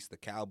NFC East, the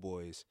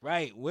Cowboys.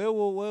 Right. Where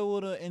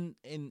will the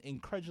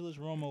incredulous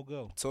Romo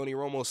go? Tony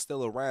Romo's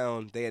still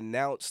around. They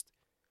announced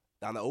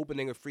on the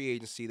opening of free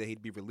agency that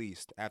he'd be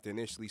released after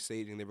initially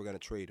stating they were going to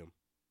trade him.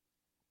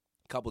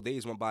 A couple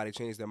days went by, they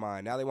changed their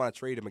mind. Now they want to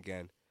trade him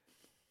again.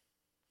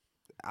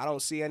 I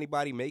don't see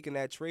anybody making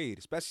that trade,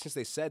 especially since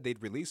they said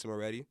they'd release him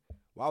already.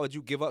 Why would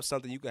you give up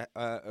something you could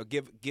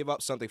give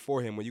up something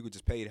for him when you could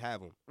just pay to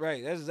have him?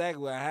 Right. That's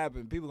exactly what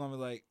happened. People gonna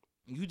be like,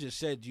 you just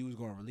said you was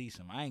gonna release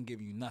him. I ain't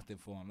giving you nothing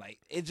for him. Like,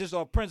 it's just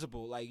off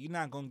principle. Like, you're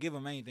not gonna give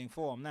him anything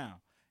for him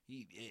now.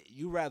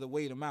 You rather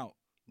wait him out.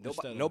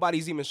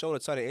 Nobody's even shown a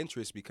ton of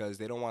interest because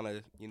they don't want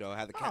to,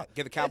 have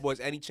give the Cowboys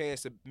any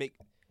chance to make.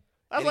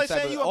 That's any like type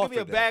saying of you gonna give me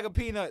a offer bag of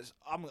peanuts.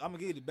 I'm gonna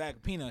give you the bag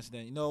of peanuts.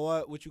 Then you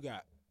know what you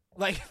got?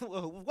 Like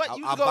what?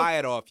 I'll buy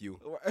it off you.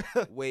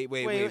 Wait.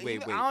 I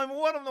don't even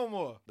want them no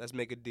more. Let's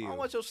make a I deal. don't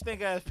want your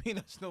stink ass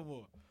peanuts no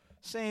more.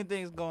 Same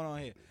thing's going on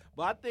here.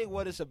 But I think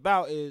what it's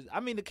about is, I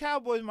mean, the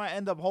Cowboys might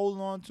end up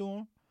holding on to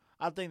him.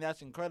 I think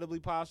that's incredibly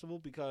possible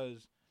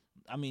because,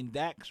 I mean,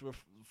 Dak's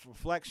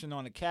reflection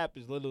on the cap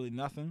is literally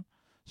nothing.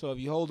 So if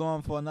you hold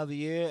on for another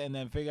year and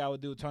then figure out what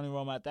to do with Tony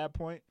Romo at that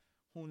point,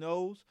 who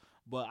knows?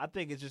 But I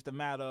think it's just a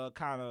matter of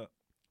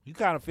you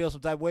kind of feel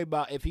some type of way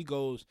about if he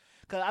goes.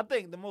 Because I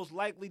think the most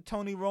likely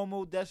Tony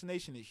Romo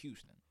destination is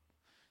Houston.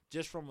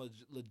 Just from a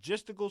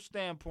logistical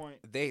standpoint.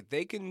 They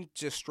can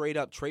just straight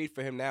up trade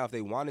for him now if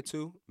they wanted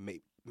to.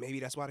 Maybe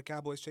that's why the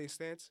Cowboys changed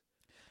stance.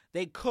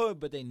 They could,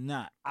 but they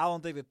not. I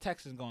don't think the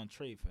Texans going to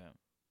trade for him.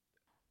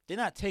 They're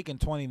not taking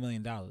 $20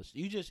 million.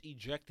 You just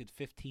ejected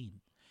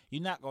 15.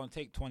 You're not going to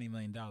take $20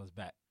 million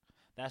back.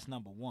 That's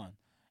number one.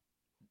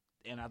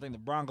 And I think the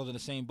Broncos are in the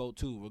same boat,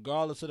 too.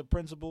 Regardless of the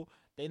principle,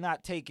 they're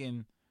not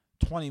taking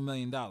 $20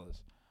 million.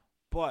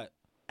 But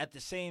at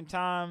the same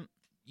time,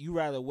 you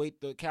rather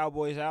wait the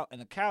Cowboys out. And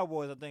the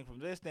Cowboys, I think, from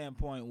their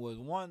standpoint, was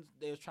one,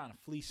 they was trying to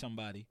fleece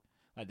somebody,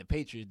 like the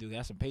Patriots do.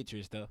 That's some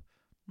Patriot stuff.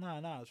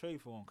 Nah,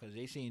 trade for him because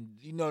they seen,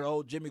 the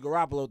old Jimmy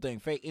Garoppolo thing.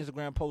 Fake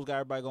Instagram post got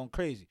everybody going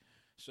crazy.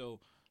 So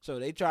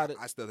they try to.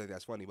 I still think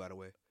that's funny, by the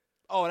way.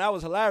 Oh, that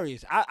was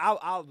hilarious.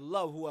 I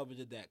love whoever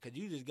did that because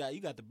you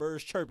got the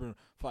birds chirping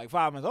for like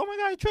 5 minutes. Oh my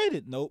God, he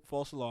traded. Nope,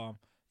 false alarm.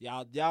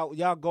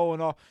 Y'all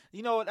going off.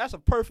 You know what? That's a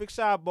perfect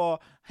sidebar.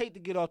 Hate to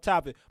get off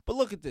topic, but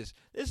look at this.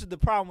 This is the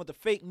problem with the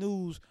fake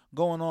news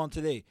going on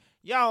today.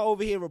 Y'all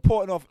over here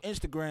reporting off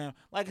Instagram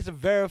like it's a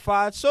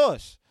verified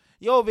source.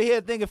 You over here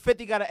thinking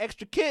 50 got an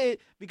extra kid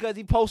because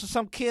he posted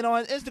some kid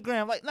on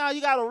Instagram. Like, nah, you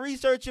got to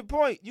research your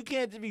point. You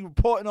can't just be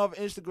reporting off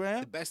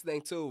Instagram. The best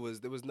thing, too, was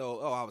there was no,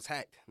 I was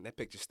hacked. And that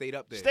picture stayed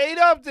up there. Stayed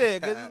up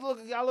there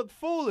because y'all look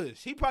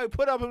foolish. He probably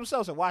put up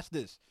himself and watch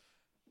this.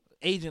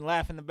 Agent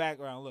laugh in the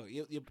background. Look,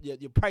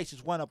 your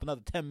prices went up another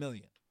 $10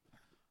 million.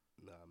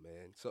 Nah,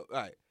 man. So, all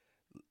right,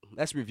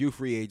 let's review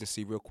free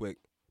agency real quick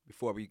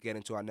before we get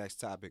into our next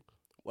topic.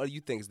 What do you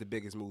think is the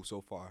biggest move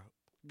so far?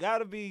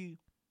 Gotta be.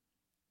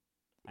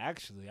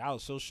 Actually, I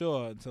was so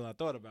sure until I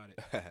thought about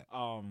it.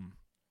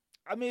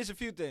 I mean, it's a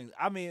few things.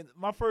 I mean,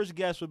 my first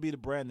guess would be the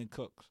Brandon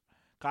Cooks.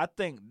 'Cause I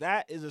think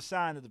that is a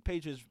sign that the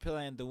Patriots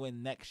plan to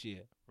win next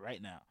year,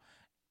 right now.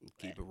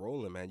 Keep it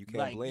rolling, man. You can't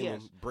Like, blame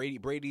yes. him.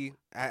 Brady,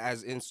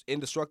 as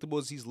indestructible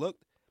as he's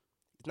looked,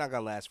 he's not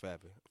gonna last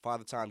forever.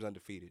 Father Time's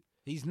undefeated.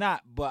 He's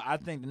not, but I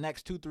think the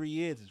next 2-3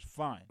 years is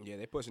fine. Yeah,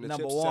 they're pushing the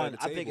Number chips one, to the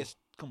table. I think it's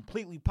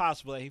completely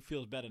possible that he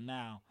feels better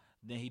now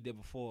than he did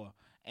before.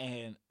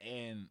 And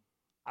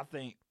I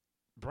think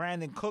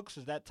Brandon Cooks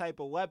is that type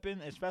of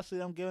weapon, especially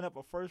them giving up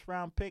a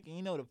first-round pick. And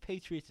you know the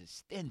Patriots is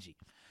stingy.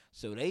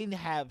 So they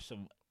have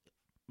some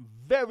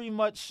very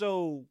much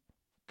so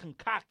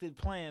concocted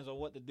plans on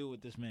what to do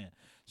with this man.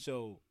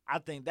 So I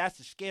think that's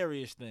the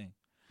scariest thing.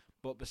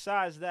 But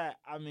besides that,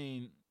 I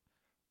mean,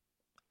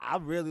 I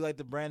really like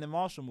the Brandon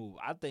Marshall move.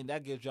 I think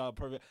that gives y'all a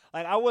perfect.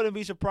 Like, I wouldn't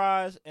be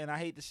surprised, and I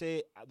hate to say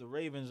it, the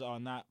Ravens are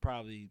not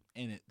probably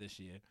in it this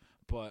year.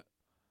 But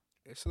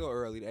It's a little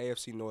early. The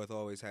AFC North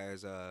always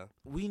has.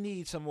 we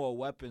need some more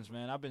weapons,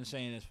 man. I've been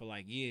saying this for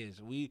like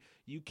years.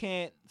 You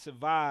can't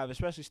survive,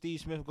 especially Steve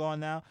Smith gone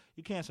now.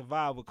 You can't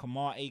survive with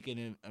Kamar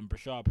Aiken and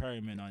Brashard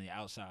Perryman on the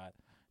outside.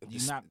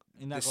 You're not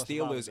the gonna survive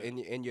Steelers with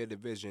that. in your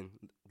division.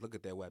 Look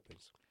at their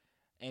weapons.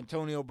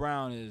 Antonio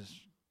Brown is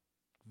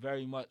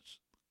very much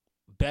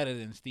better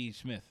than Steve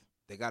Smith.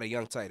 They got a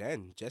young tight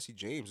end. Jesse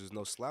James is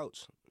no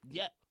slouch.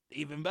 Yeah,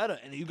 even better.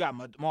 And you got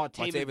Martavis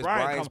Martavis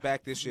Bryant Bryant's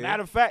back this year.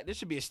 Matter of fact, this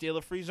should be a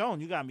Steeler-free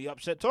zone. You got me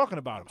upset talking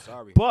about him. I'm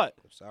sorry. But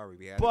I'm sorry.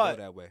 We had to go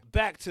that way.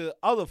 back to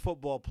other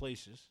football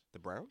places. The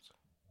Browns?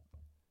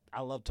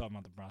 I love talking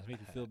about the Browns. Make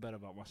me feel better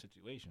about my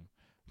situation.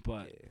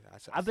 But Yeah,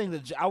 I think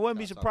I wouldn't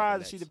be I'll talk about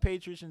surprised the to see Nets. the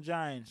Patriots and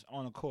Giants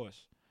on a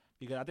course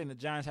because I think the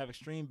Giants have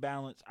extreme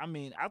balance. I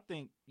mean, I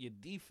think your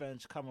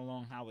defense come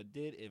along how it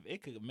did. If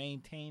it could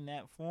maintain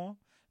that form,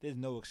 there's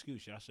no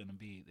excuse y'all shouldn't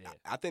be there.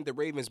 I think the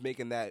Ravens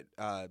making that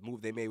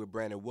move they made with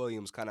Brandon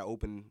Williams kind of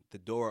opened the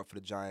door up for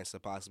the Giants to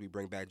possibly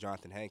bring back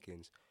Jonathan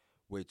Hankins,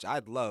 which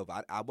I'd love.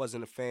 I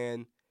wasn't a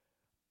fan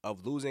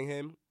of losing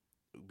him.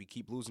 We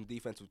keep losing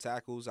defensive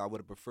tackles. I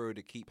would have preferred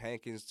to keep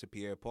Hankins to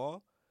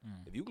Pierre-Paul.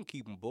 If you can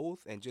keep them both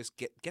and just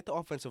get the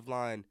offensive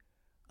line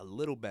a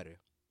little better.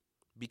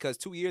 Because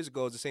 2 years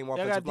ago, it's the same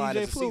offensive line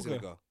DJ as a season Fluker.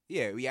 ago.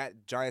 Yeah,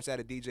 Giants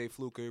added DJ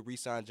Fluker,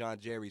 re-signed John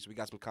Jerry, so we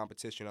got some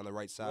competition on the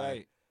right side.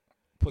 Right.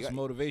 Put You some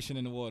got- motivation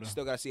in the water.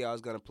 Still got to see how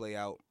it's going to play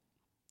out.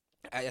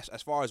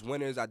 As far as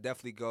winners, I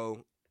definitely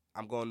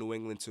I'm going New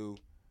England too.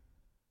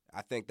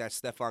 I think that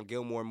Stephon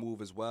Gilmore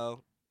move as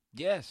well.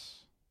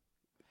 Yes.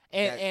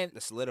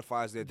 That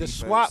solidifies their the defense.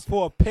 swap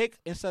for a pick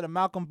instead of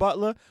Malcolm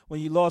Butler when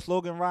you lost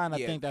Logan Ryan,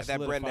 I think that's that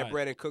solidified.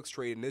 Brandon Cooks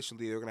trade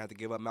initially they were gonna have to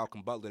give up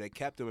Malcolm Butler. They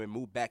kept him and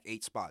moved back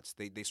 8 spots.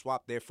 They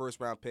swapped their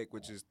first round pick,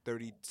 which is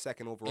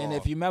 32nd overall. And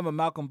if you remember,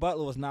 Malcolm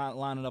Butler was not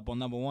lining up on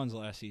number ones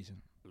last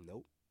season.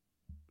 Nope.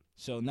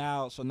 So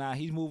now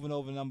he's moving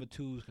over number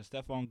twos because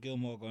Stephon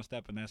Gilmore gonna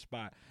step in that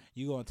spot.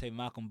 You gonna take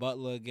Malcolm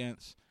Butler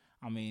against,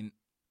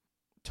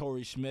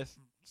 Torrey Smith,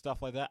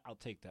 stuff like that. I'll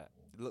take that.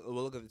 We'll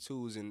look at the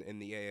twos in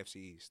the AFC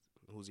East.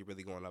 Who's he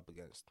really going up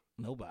against?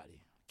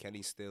 Nobody.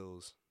 Kenny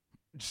Stills,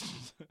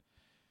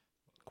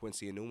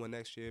 Quincy Enunwa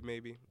next year,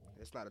 maybe.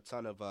 It's not a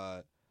ton of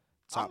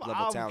top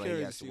level I'm talent he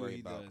curious has to see what worry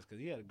he about. does because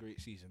he had a great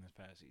season this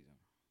past season.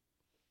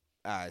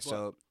 All right,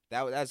 so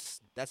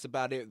that's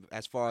about it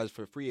as far as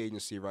for free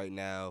agency right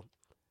now.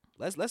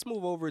 Let's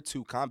move over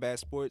to combat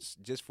sports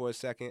just for a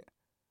second.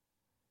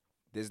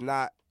 There's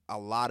not a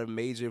lot of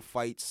major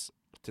fights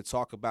to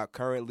talk about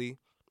currently.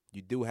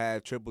 You do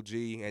have Triple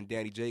G and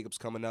Danny Jacobs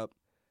coming up.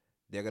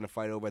 They're gonna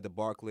fight over at the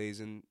Barclays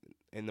in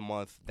the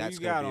month. That's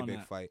you got gonna be a on big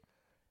that? fight.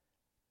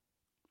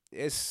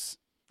 It's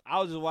I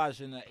was just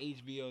watching the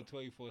HBO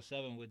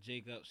 24/7 with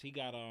Jacobs. He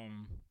got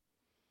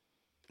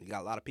you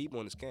got a lot of people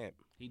in this camp.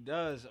 He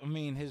does. His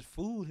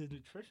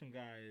nutrition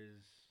guy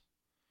is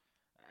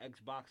an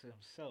ex-boxer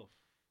himself.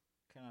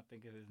 Cannot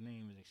think of his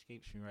name. It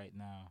escapes me right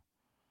now.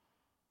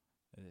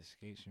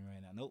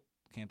 Nope,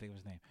 can't think of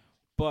his name.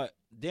 But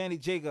Danny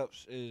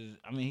Jacobs is.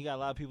 He got a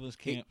lot of people in his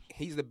camp.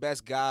 He's the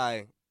best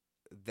guy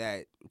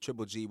that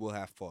Triple G will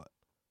have fought.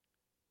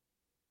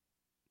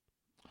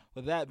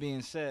 With that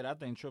being said, I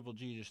think Triple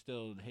G just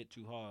still hit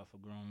too hard for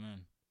grown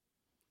men.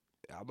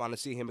 I want to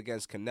see him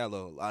against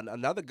Canelo.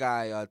 Another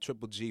guy,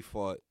 Triple G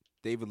fought,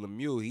 David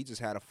Lemieux. He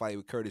just had a fight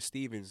with Curtis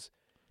Stevens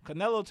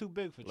Canelo too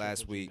big for last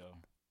Triple G, week.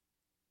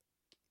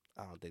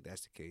 though. I don't think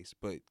that's the case.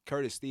 But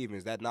Curtis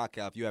Stevens, that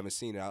knockout, if you haven't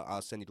seen it,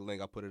 I'll send you the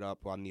link. I'll put it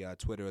up on the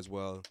Twitter as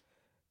well.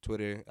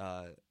 Twitter,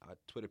 our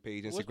Twitter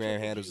page, What's Instagram Triple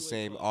handles G the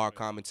same. weight R class?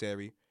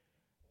 commentary.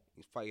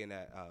 He's fighting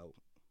at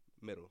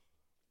middle,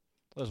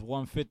 That's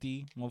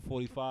 150,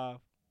 145.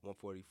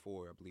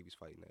 144. I believe he's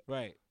fighting at.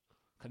 Right.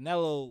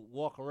 Canelo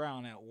walk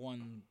around at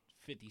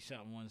 150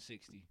 something,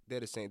 160. They're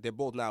the same. They're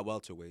both not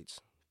welterweights.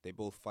 They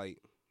both fight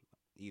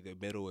either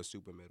middle or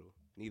super middle.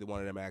 Neither one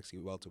of them are actually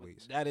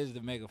welterweights. That is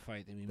the mega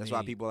fight that we That's made.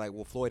 why people are like,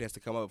 well, Floyd has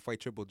to come up and fight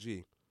Triple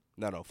G.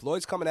 No.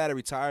 Floyd's coming out of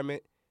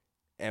retirement,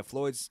 and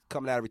Floyd's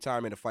coming out of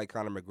retirement to fight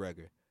Conor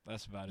McGregor.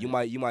 That's about You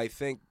it. might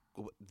think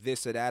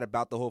this or that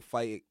about the whole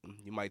fight.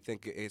 You might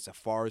think it's a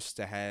farce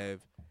to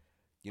have,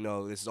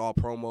 this is all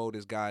promo.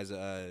 This guy's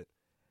a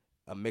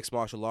mixed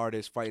martial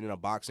artist fighting in a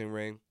boxing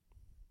ring.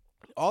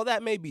 All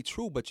that may be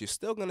true, but you're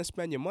still gonna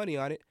spend your money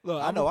on it.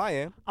 Look, I know I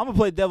am. I'm gonna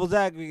play devil's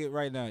advocate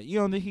right now. You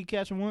don't think he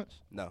catch him once?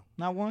 No.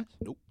 Not once?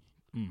 Nope.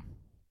 Mm.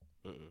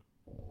 Mm-mm.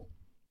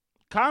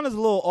 Connor's a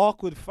little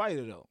awkward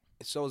fighter though.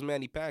 So is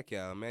Manny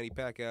Pacquiao. Manny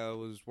Pacquiao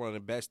was one of the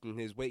best in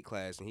his weight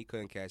class, and he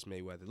couldn't catch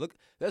Mayweather.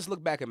 Let's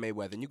look back at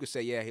Mayweather, and you could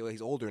say, yeah,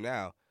 he's older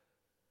now.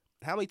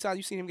 How many times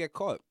you seen him get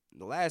caught?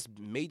 The last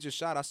major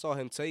shot I saw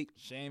him take,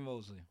 Shane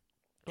Mosley.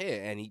 yeah,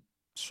 and he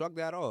shrugged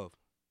that off.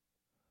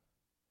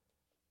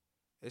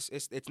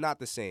 It's not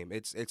the same.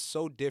 It's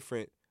so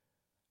different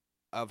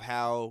of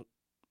how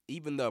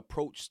even the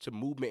approach to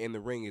movement in the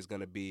ring is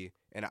going to be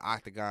in an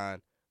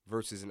octagon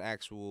versus an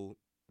actual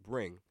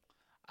ring.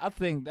 I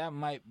think that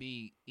might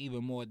be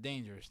even more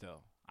dangerous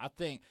though. I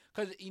think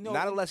because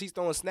Not unless he's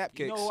throwing snap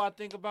you kicks. know who I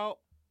think about?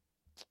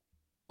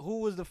 Who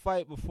was the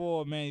fight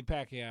before Manny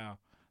Pacquiao?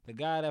 The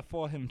guy that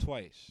fought him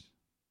twice.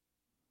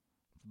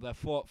 That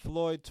fought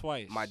Floyd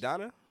twice.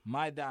 Maidana?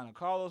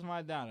 Carlos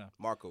Maidana.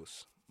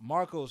 Marcos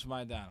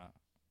Maidana.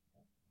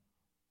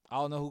 I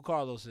don't know who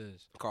Carlos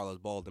is. Carlos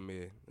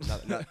Baldomir.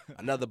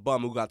 Another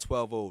bum who got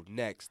 12-0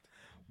 next.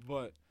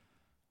 But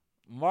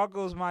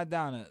Marcos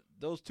Maidana,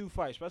 those two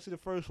fights, especially the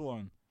first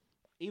one,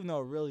 even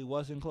though it really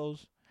wasn't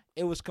close,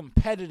 it was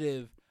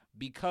competitive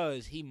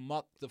because he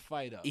mucked the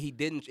fight up. He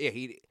didn't. Yeah,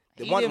 he.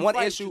 He One didn't one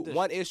fight issue. tradition.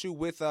 One issue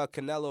with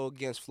Canelo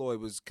against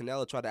Floyd was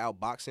Canelo tried to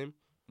outbox him,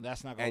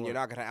 That's not gonna and work.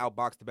 you're not gonna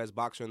outbox the best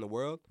boxer in the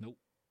world. Nope.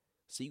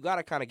 So you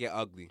gotta kind of get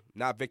ugly,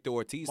 not Victor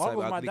Ortiz type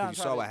Marcos ugly. Maidana Because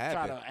you saw what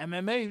happened. tried to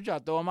MMA, you tried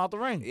to throw him out the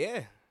ring.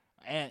 Yeah,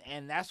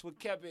 And that's what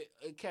kept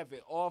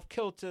it off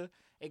kilter.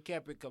 It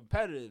kept it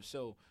competitive.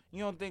 So you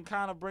don't think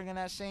Conor bringing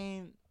that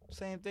same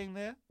thing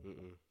there?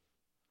 Mm-mm.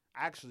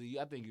 Actually,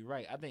 I think you're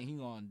right. I think he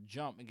gonna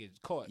jump and get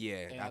caught.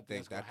 yeah. And I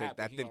think that's gonna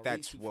happen. He gonna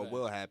that's reach too what fast.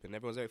 will happen.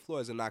 Everyone's like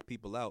Floyd's gonna knock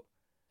people out.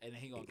 And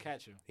then he gonna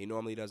catch him. He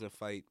normally doesn't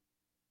fight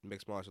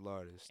mixed martial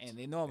artists. And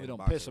they normally in don't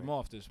boxing piss him ring.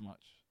 off this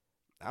much.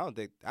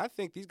 I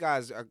think these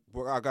guys are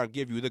gonna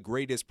give you the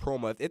greatest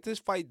promo. If this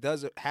fight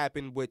does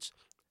happen, which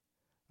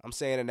I'm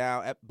saying it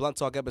now, Blunt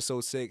Talk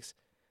episode 6,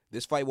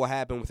 this fight will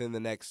happen within the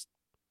next,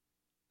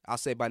 I'll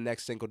say by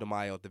next Cinco de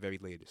Mayo at the very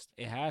latest.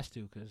 It has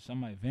to, because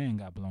somebody's van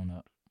got blown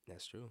up.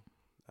 That's true.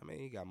 I mean,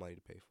 he got money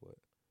to pay for it.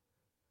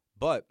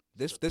 But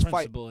this The fight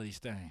principle of these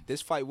things.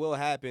 this fight will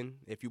happen.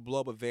 If you blow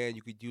up a van,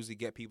 you could usually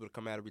get people to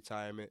come out of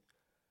retirement.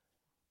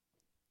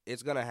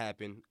 It's gonna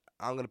happen.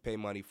 I'm gonna pay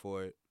money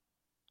for it.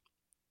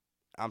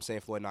 I'm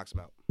saying Floyd knocks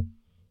him out.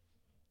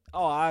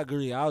 Oh, I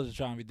agree. I was just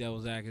trying to be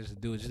devil's advocate to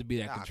do it, just to be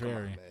that Nah, come on,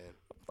 contrarian. man.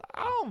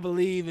 I don't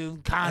believe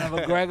in Conor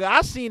McGregor.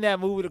 I seen that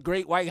movie, The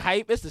Great White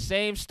Hype. It's the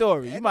same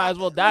story. You And might as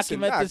well listen,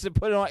 document nah, this and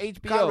put it on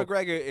HBO. Conor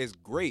McGregor is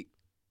great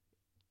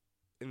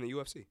in the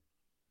UFC.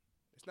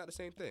 It's not the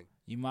same thing.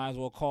 You might as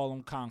well call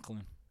him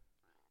Conklin.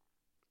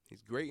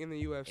 He's great in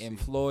the UFC. And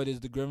Floyd is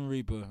the Grim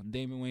Reaper.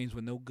 Damon Wayans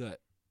with no gut.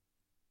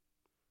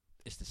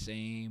 It's the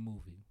same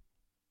movie.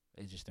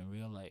 It's just in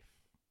real life.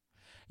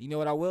 You know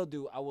what I will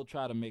do? I will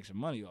try to make some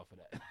money off of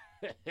that.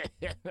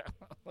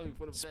 Let me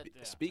put a bet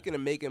down. Speaking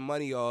of making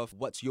money off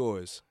what's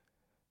yours,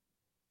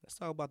 let's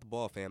talk about the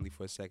Ball family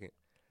for a second.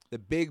 The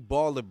Big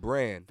Baller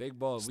brand. Big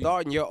ball. We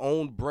Starting your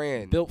own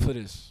brand. built for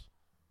this.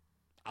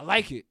 I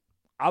like it.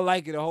 I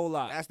like it a whole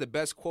lot. That's the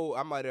best quote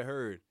I might have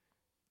heard.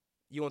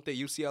 You don't think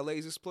UCLA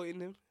is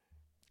exploiting him?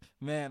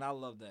 Man, I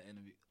love that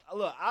interview.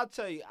 Look, I'll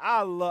tell you,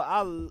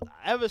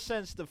 ever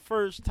since the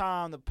first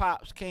time the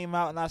Pops came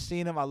out and I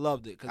seen him, I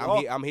loved it.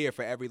 I'm here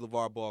for every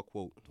LeVar Ball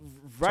quote.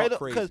 Right, Talk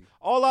because crazy.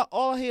 all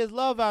I hear is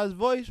love out of his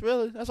voice.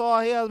 Really, that's all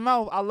I hear out of his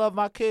mouth. I love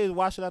my kids.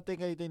 Why should I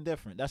think anything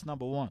different? That's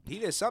number one. He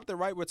did something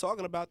right. We're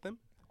talking about them.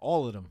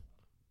 All of them,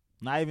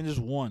 not even just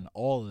one.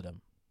 All of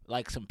them,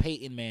 like some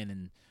Peyton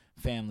Manning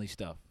family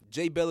stuff.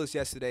 Jay Billis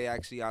yesterday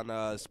actually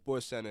on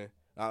Sports Center,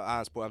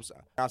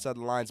 Outside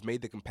the Lines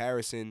made the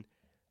comparison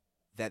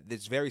that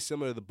it's very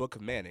similar to the Book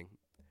of Manning.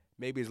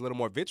 Maybe it's a little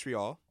more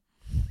vitriol.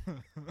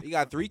 You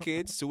got 3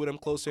 kids, 2 of them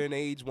closer in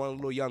age, 1 a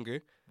little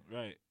younger.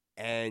 Right.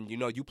 And,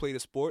 you play the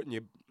sport and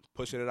you're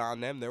pushing it on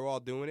them. They're all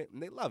doing it,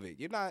 and they love it.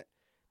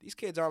 These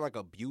kids aren't, like,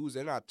 abused.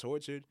 They're not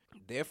tortured.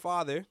 their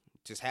father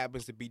just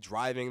happens to be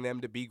driving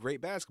them to be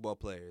great basketball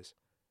players.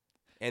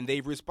 And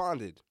they've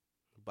responded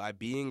by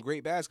being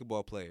great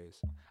basketball players.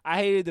 I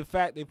hated the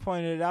fact they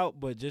pointed it out,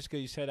 but just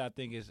because you said, I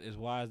think it's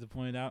wise to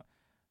point it out.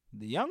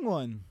 The young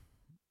one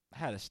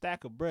had a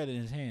stack of bread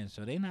in his hand,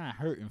 so they not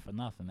hurting for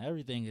nothing.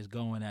 Everything is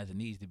going as it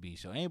needs to be.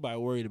 So anybody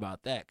worried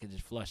about that could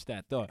just flush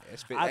that thought.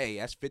 That's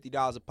that's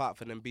 $50 a pop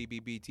for them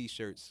BBB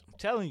T-shirts. I'm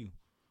telling you,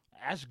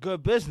 that's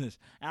good business.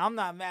 And I'm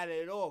not mad at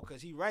it at all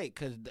because he right,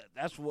 because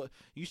that's what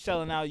you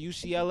selling out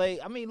UCLA.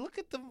 I mean, look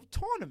at the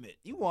tournament.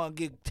 You want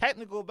to get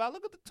technical about,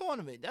 look at the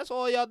tournament. That's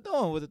all y'all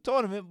doing with the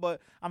tournament,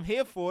 but I'm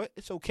here for it.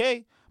 It's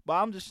okay. But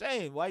I'm just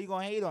saying, why you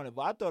going to hate on it?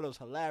 But I thought it was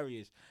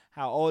hilarious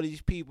how all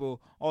these people,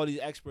 all these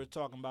experts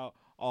talking about,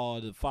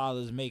 the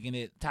father's making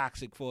it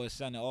toxic for his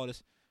son and all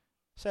this.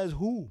 Says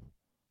who?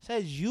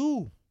 Says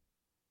you.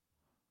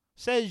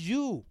 Says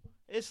you.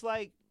 It's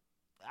like,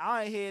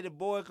 I ain't hear the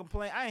boy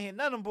complain. I ain't hear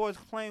none of them boys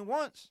complain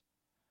once.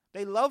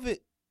 They love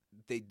it.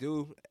 They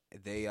do.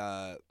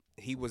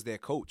 He was their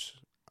coach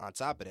on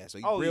top of that. So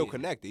he's real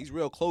connected. He's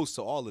real close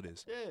to all of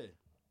this. Yeah.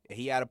 And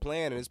he had a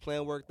plan, and his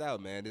plan worked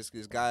out, man. This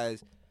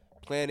guy's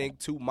planning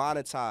to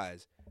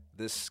monetize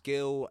the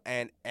skill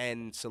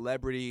and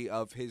celebrity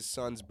of his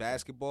son's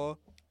basketball.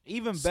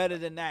 Even better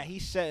than that,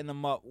 he's setting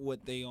them up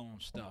with their own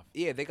stuff.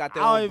 Yeah, they got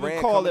their I own don't even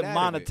brand call it coming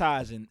out of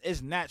monetizing.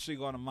 It's naturally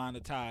going to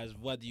monetize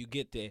whether you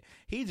get there.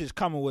 He just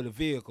coming with a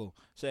vehicle.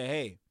 Say,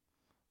 hey,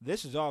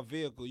 this is our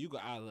vehicle. You can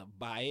either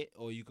buy it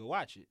or you can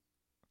watch it.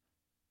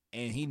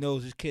 And he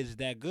knows his kids is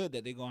that good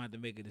that they're going to have to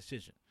make a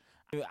decision.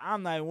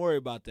 I'm not even worried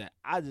about that.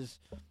 I just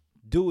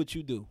do what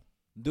you do.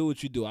 Do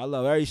what you do. I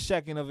love every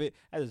second of it.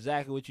 That's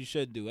exactly what you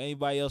should do.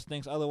 Anybody else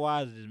thinks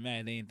otherwise, just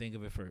man, they didn't think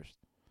of it first.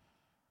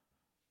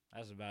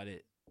 That's about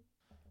it.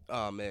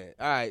 Oh, man.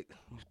 All right.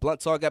 Blunt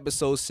Talk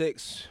episode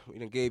 6. We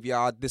done gave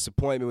y'all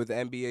disappointment with the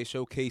NBA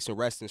Showcase and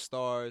Resting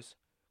Stars.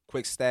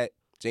 Quick stat.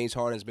 James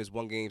Harden's missed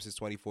 1 game since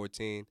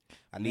 2014.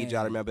 I need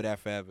y'all to remember that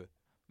forever.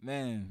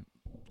 Man,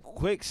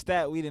 quick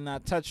stat we did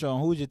not touch on.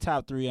 Who's your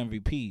top 3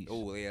 MVPs?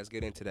 Oh, yeah, let's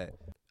get into that.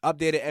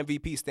 Updated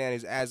MVP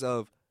standings as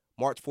of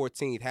March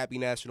 14th. Happy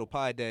National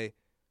Pie Day.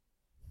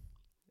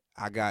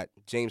 I got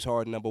James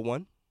Harden number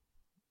 1.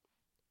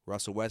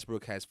 Russell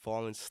Westbrook has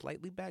fallen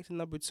slightly back to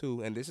number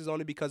 2, and this is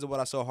only because of what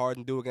I saw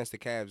Harden do against the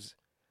Cavs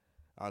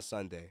on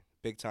Sunday.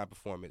 Big-time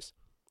performance.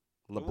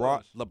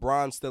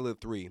 LeBron's still at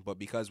 3, but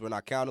because we're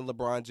not counting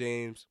LeBron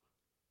James,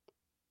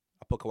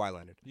 I put Kawhi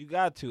Leonard. You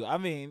got to. I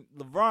mean,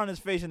 LeBron is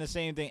facing the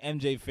same thing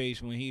MJ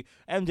faced when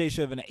MJ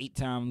should have been an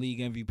 8-time league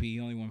MVP. He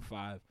only won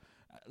 5.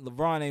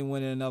 LeBron ain't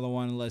winning another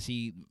one unless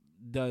he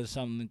does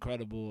something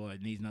incredible or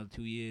needs another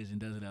 2 years and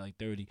does it at like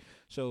 30.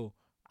 So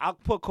I'll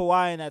put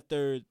Kawhi in that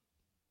 3rd.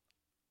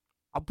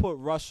 I'll put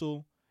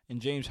Russell and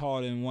James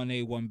Harden in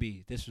 1A,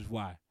 1B. This is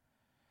why.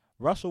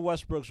 Russell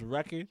Westbrook's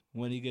record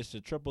when he gets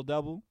the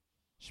triple-double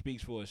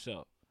speaks for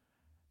itself.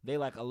 They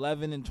like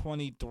 11 and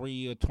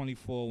 23 or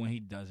 24 when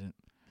he doesn't.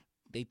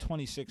 They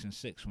 26 and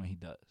 6 when he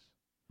does.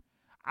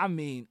 I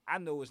mean, I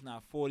know it's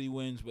not 40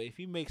 wins, but if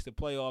he makes the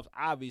playoffs,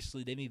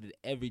 obviously they needed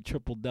every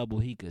triple-double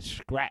he could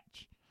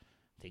scratch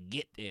to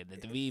get there,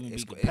 to even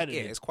be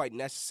competitive. Yeah, it's quite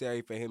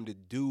necessary for him to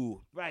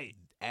do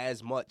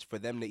as much for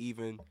them to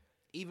even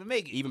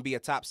make it. Even be a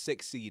top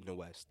 6 seed in the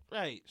West.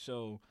 Right.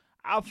 So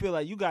I feel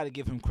like you got to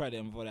give him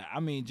credit for that. I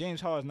mean,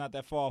 James Harden's not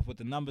that far off with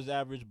the numbers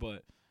average,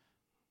 but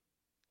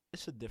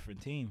it's a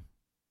different team.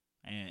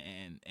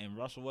 And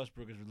Russell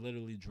Westbrook is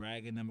literally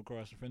dragging them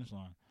across the finish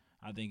line.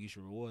 I think you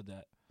should reward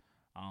that.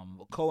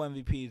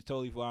 Co-MVP is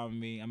totally fine with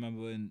me. I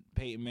remember when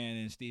Peyton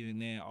Manning and Steve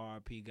McNair,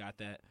 RIP, got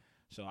that.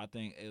 So I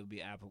think it would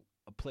be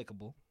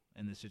applicable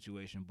in this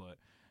situation. But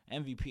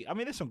MVP, I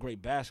mean, there's some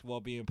great basketball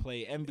being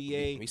played.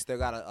 NBA. We still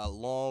got a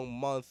long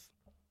month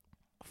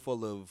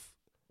full of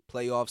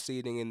playoff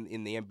seeding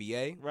in the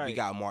NBA. Right. We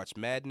got March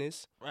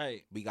Madness.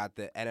 Right. We got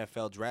the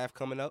NFL draft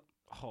coming up.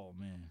 Oh,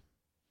 man.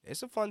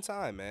 It's a fun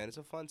time, man. It's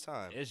a fun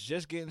time. It's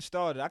just getting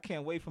started. I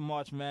can't wait for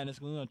March Madness.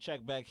 We're going to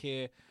check back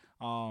here.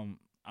 I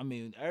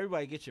mean,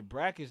 everybody get your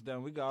brackets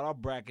done. We got our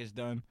brackets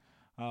done.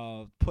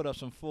 Put up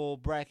some full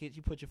brackets.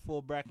 You put your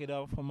full bracket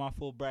up. Put my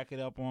full bracket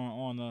up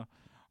on the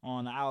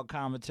our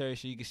commentary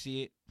so you can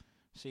see it.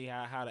 See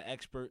how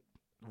the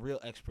real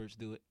experts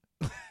do it.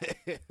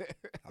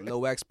 I'm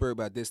no expert,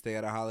 but I did stay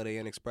at a Holiday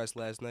Inn Express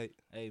last night.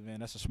 Hey, man,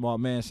 that's a smart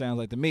man. Sounds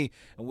like to me.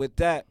 And with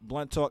that,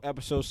 Blunt Talk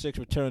episode 6,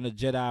 Return of the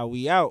Jedi.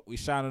 We out. We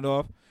signing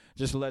off.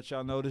 Just to let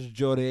y'all know, this is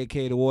Jordan,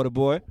 a.k.a. the Water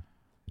Boy.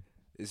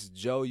 This is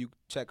Joe. You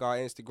check our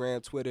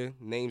Instagram, Twitter.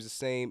 Name's the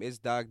same. It's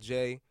Doc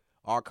J.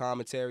 Our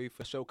commentary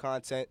for show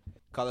content,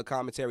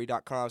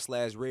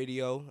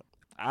 colorcommentary.com/radio.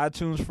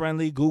 iTunes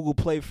friendly, Google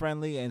Play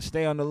friendly, and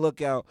stay on the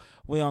lookout.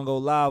 We gonna go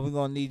live. We're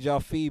gonna need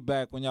y'all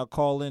feedback when y'all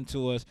call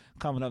into us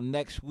coming up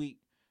next week.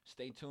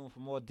 Stay tuned for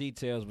more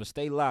details, but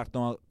stay locked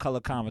on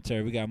Color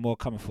Commentary. We got more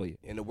coming for you.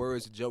 In the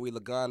words of Joey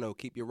Logano,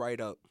 keep your right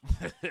up.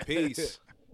 Peace.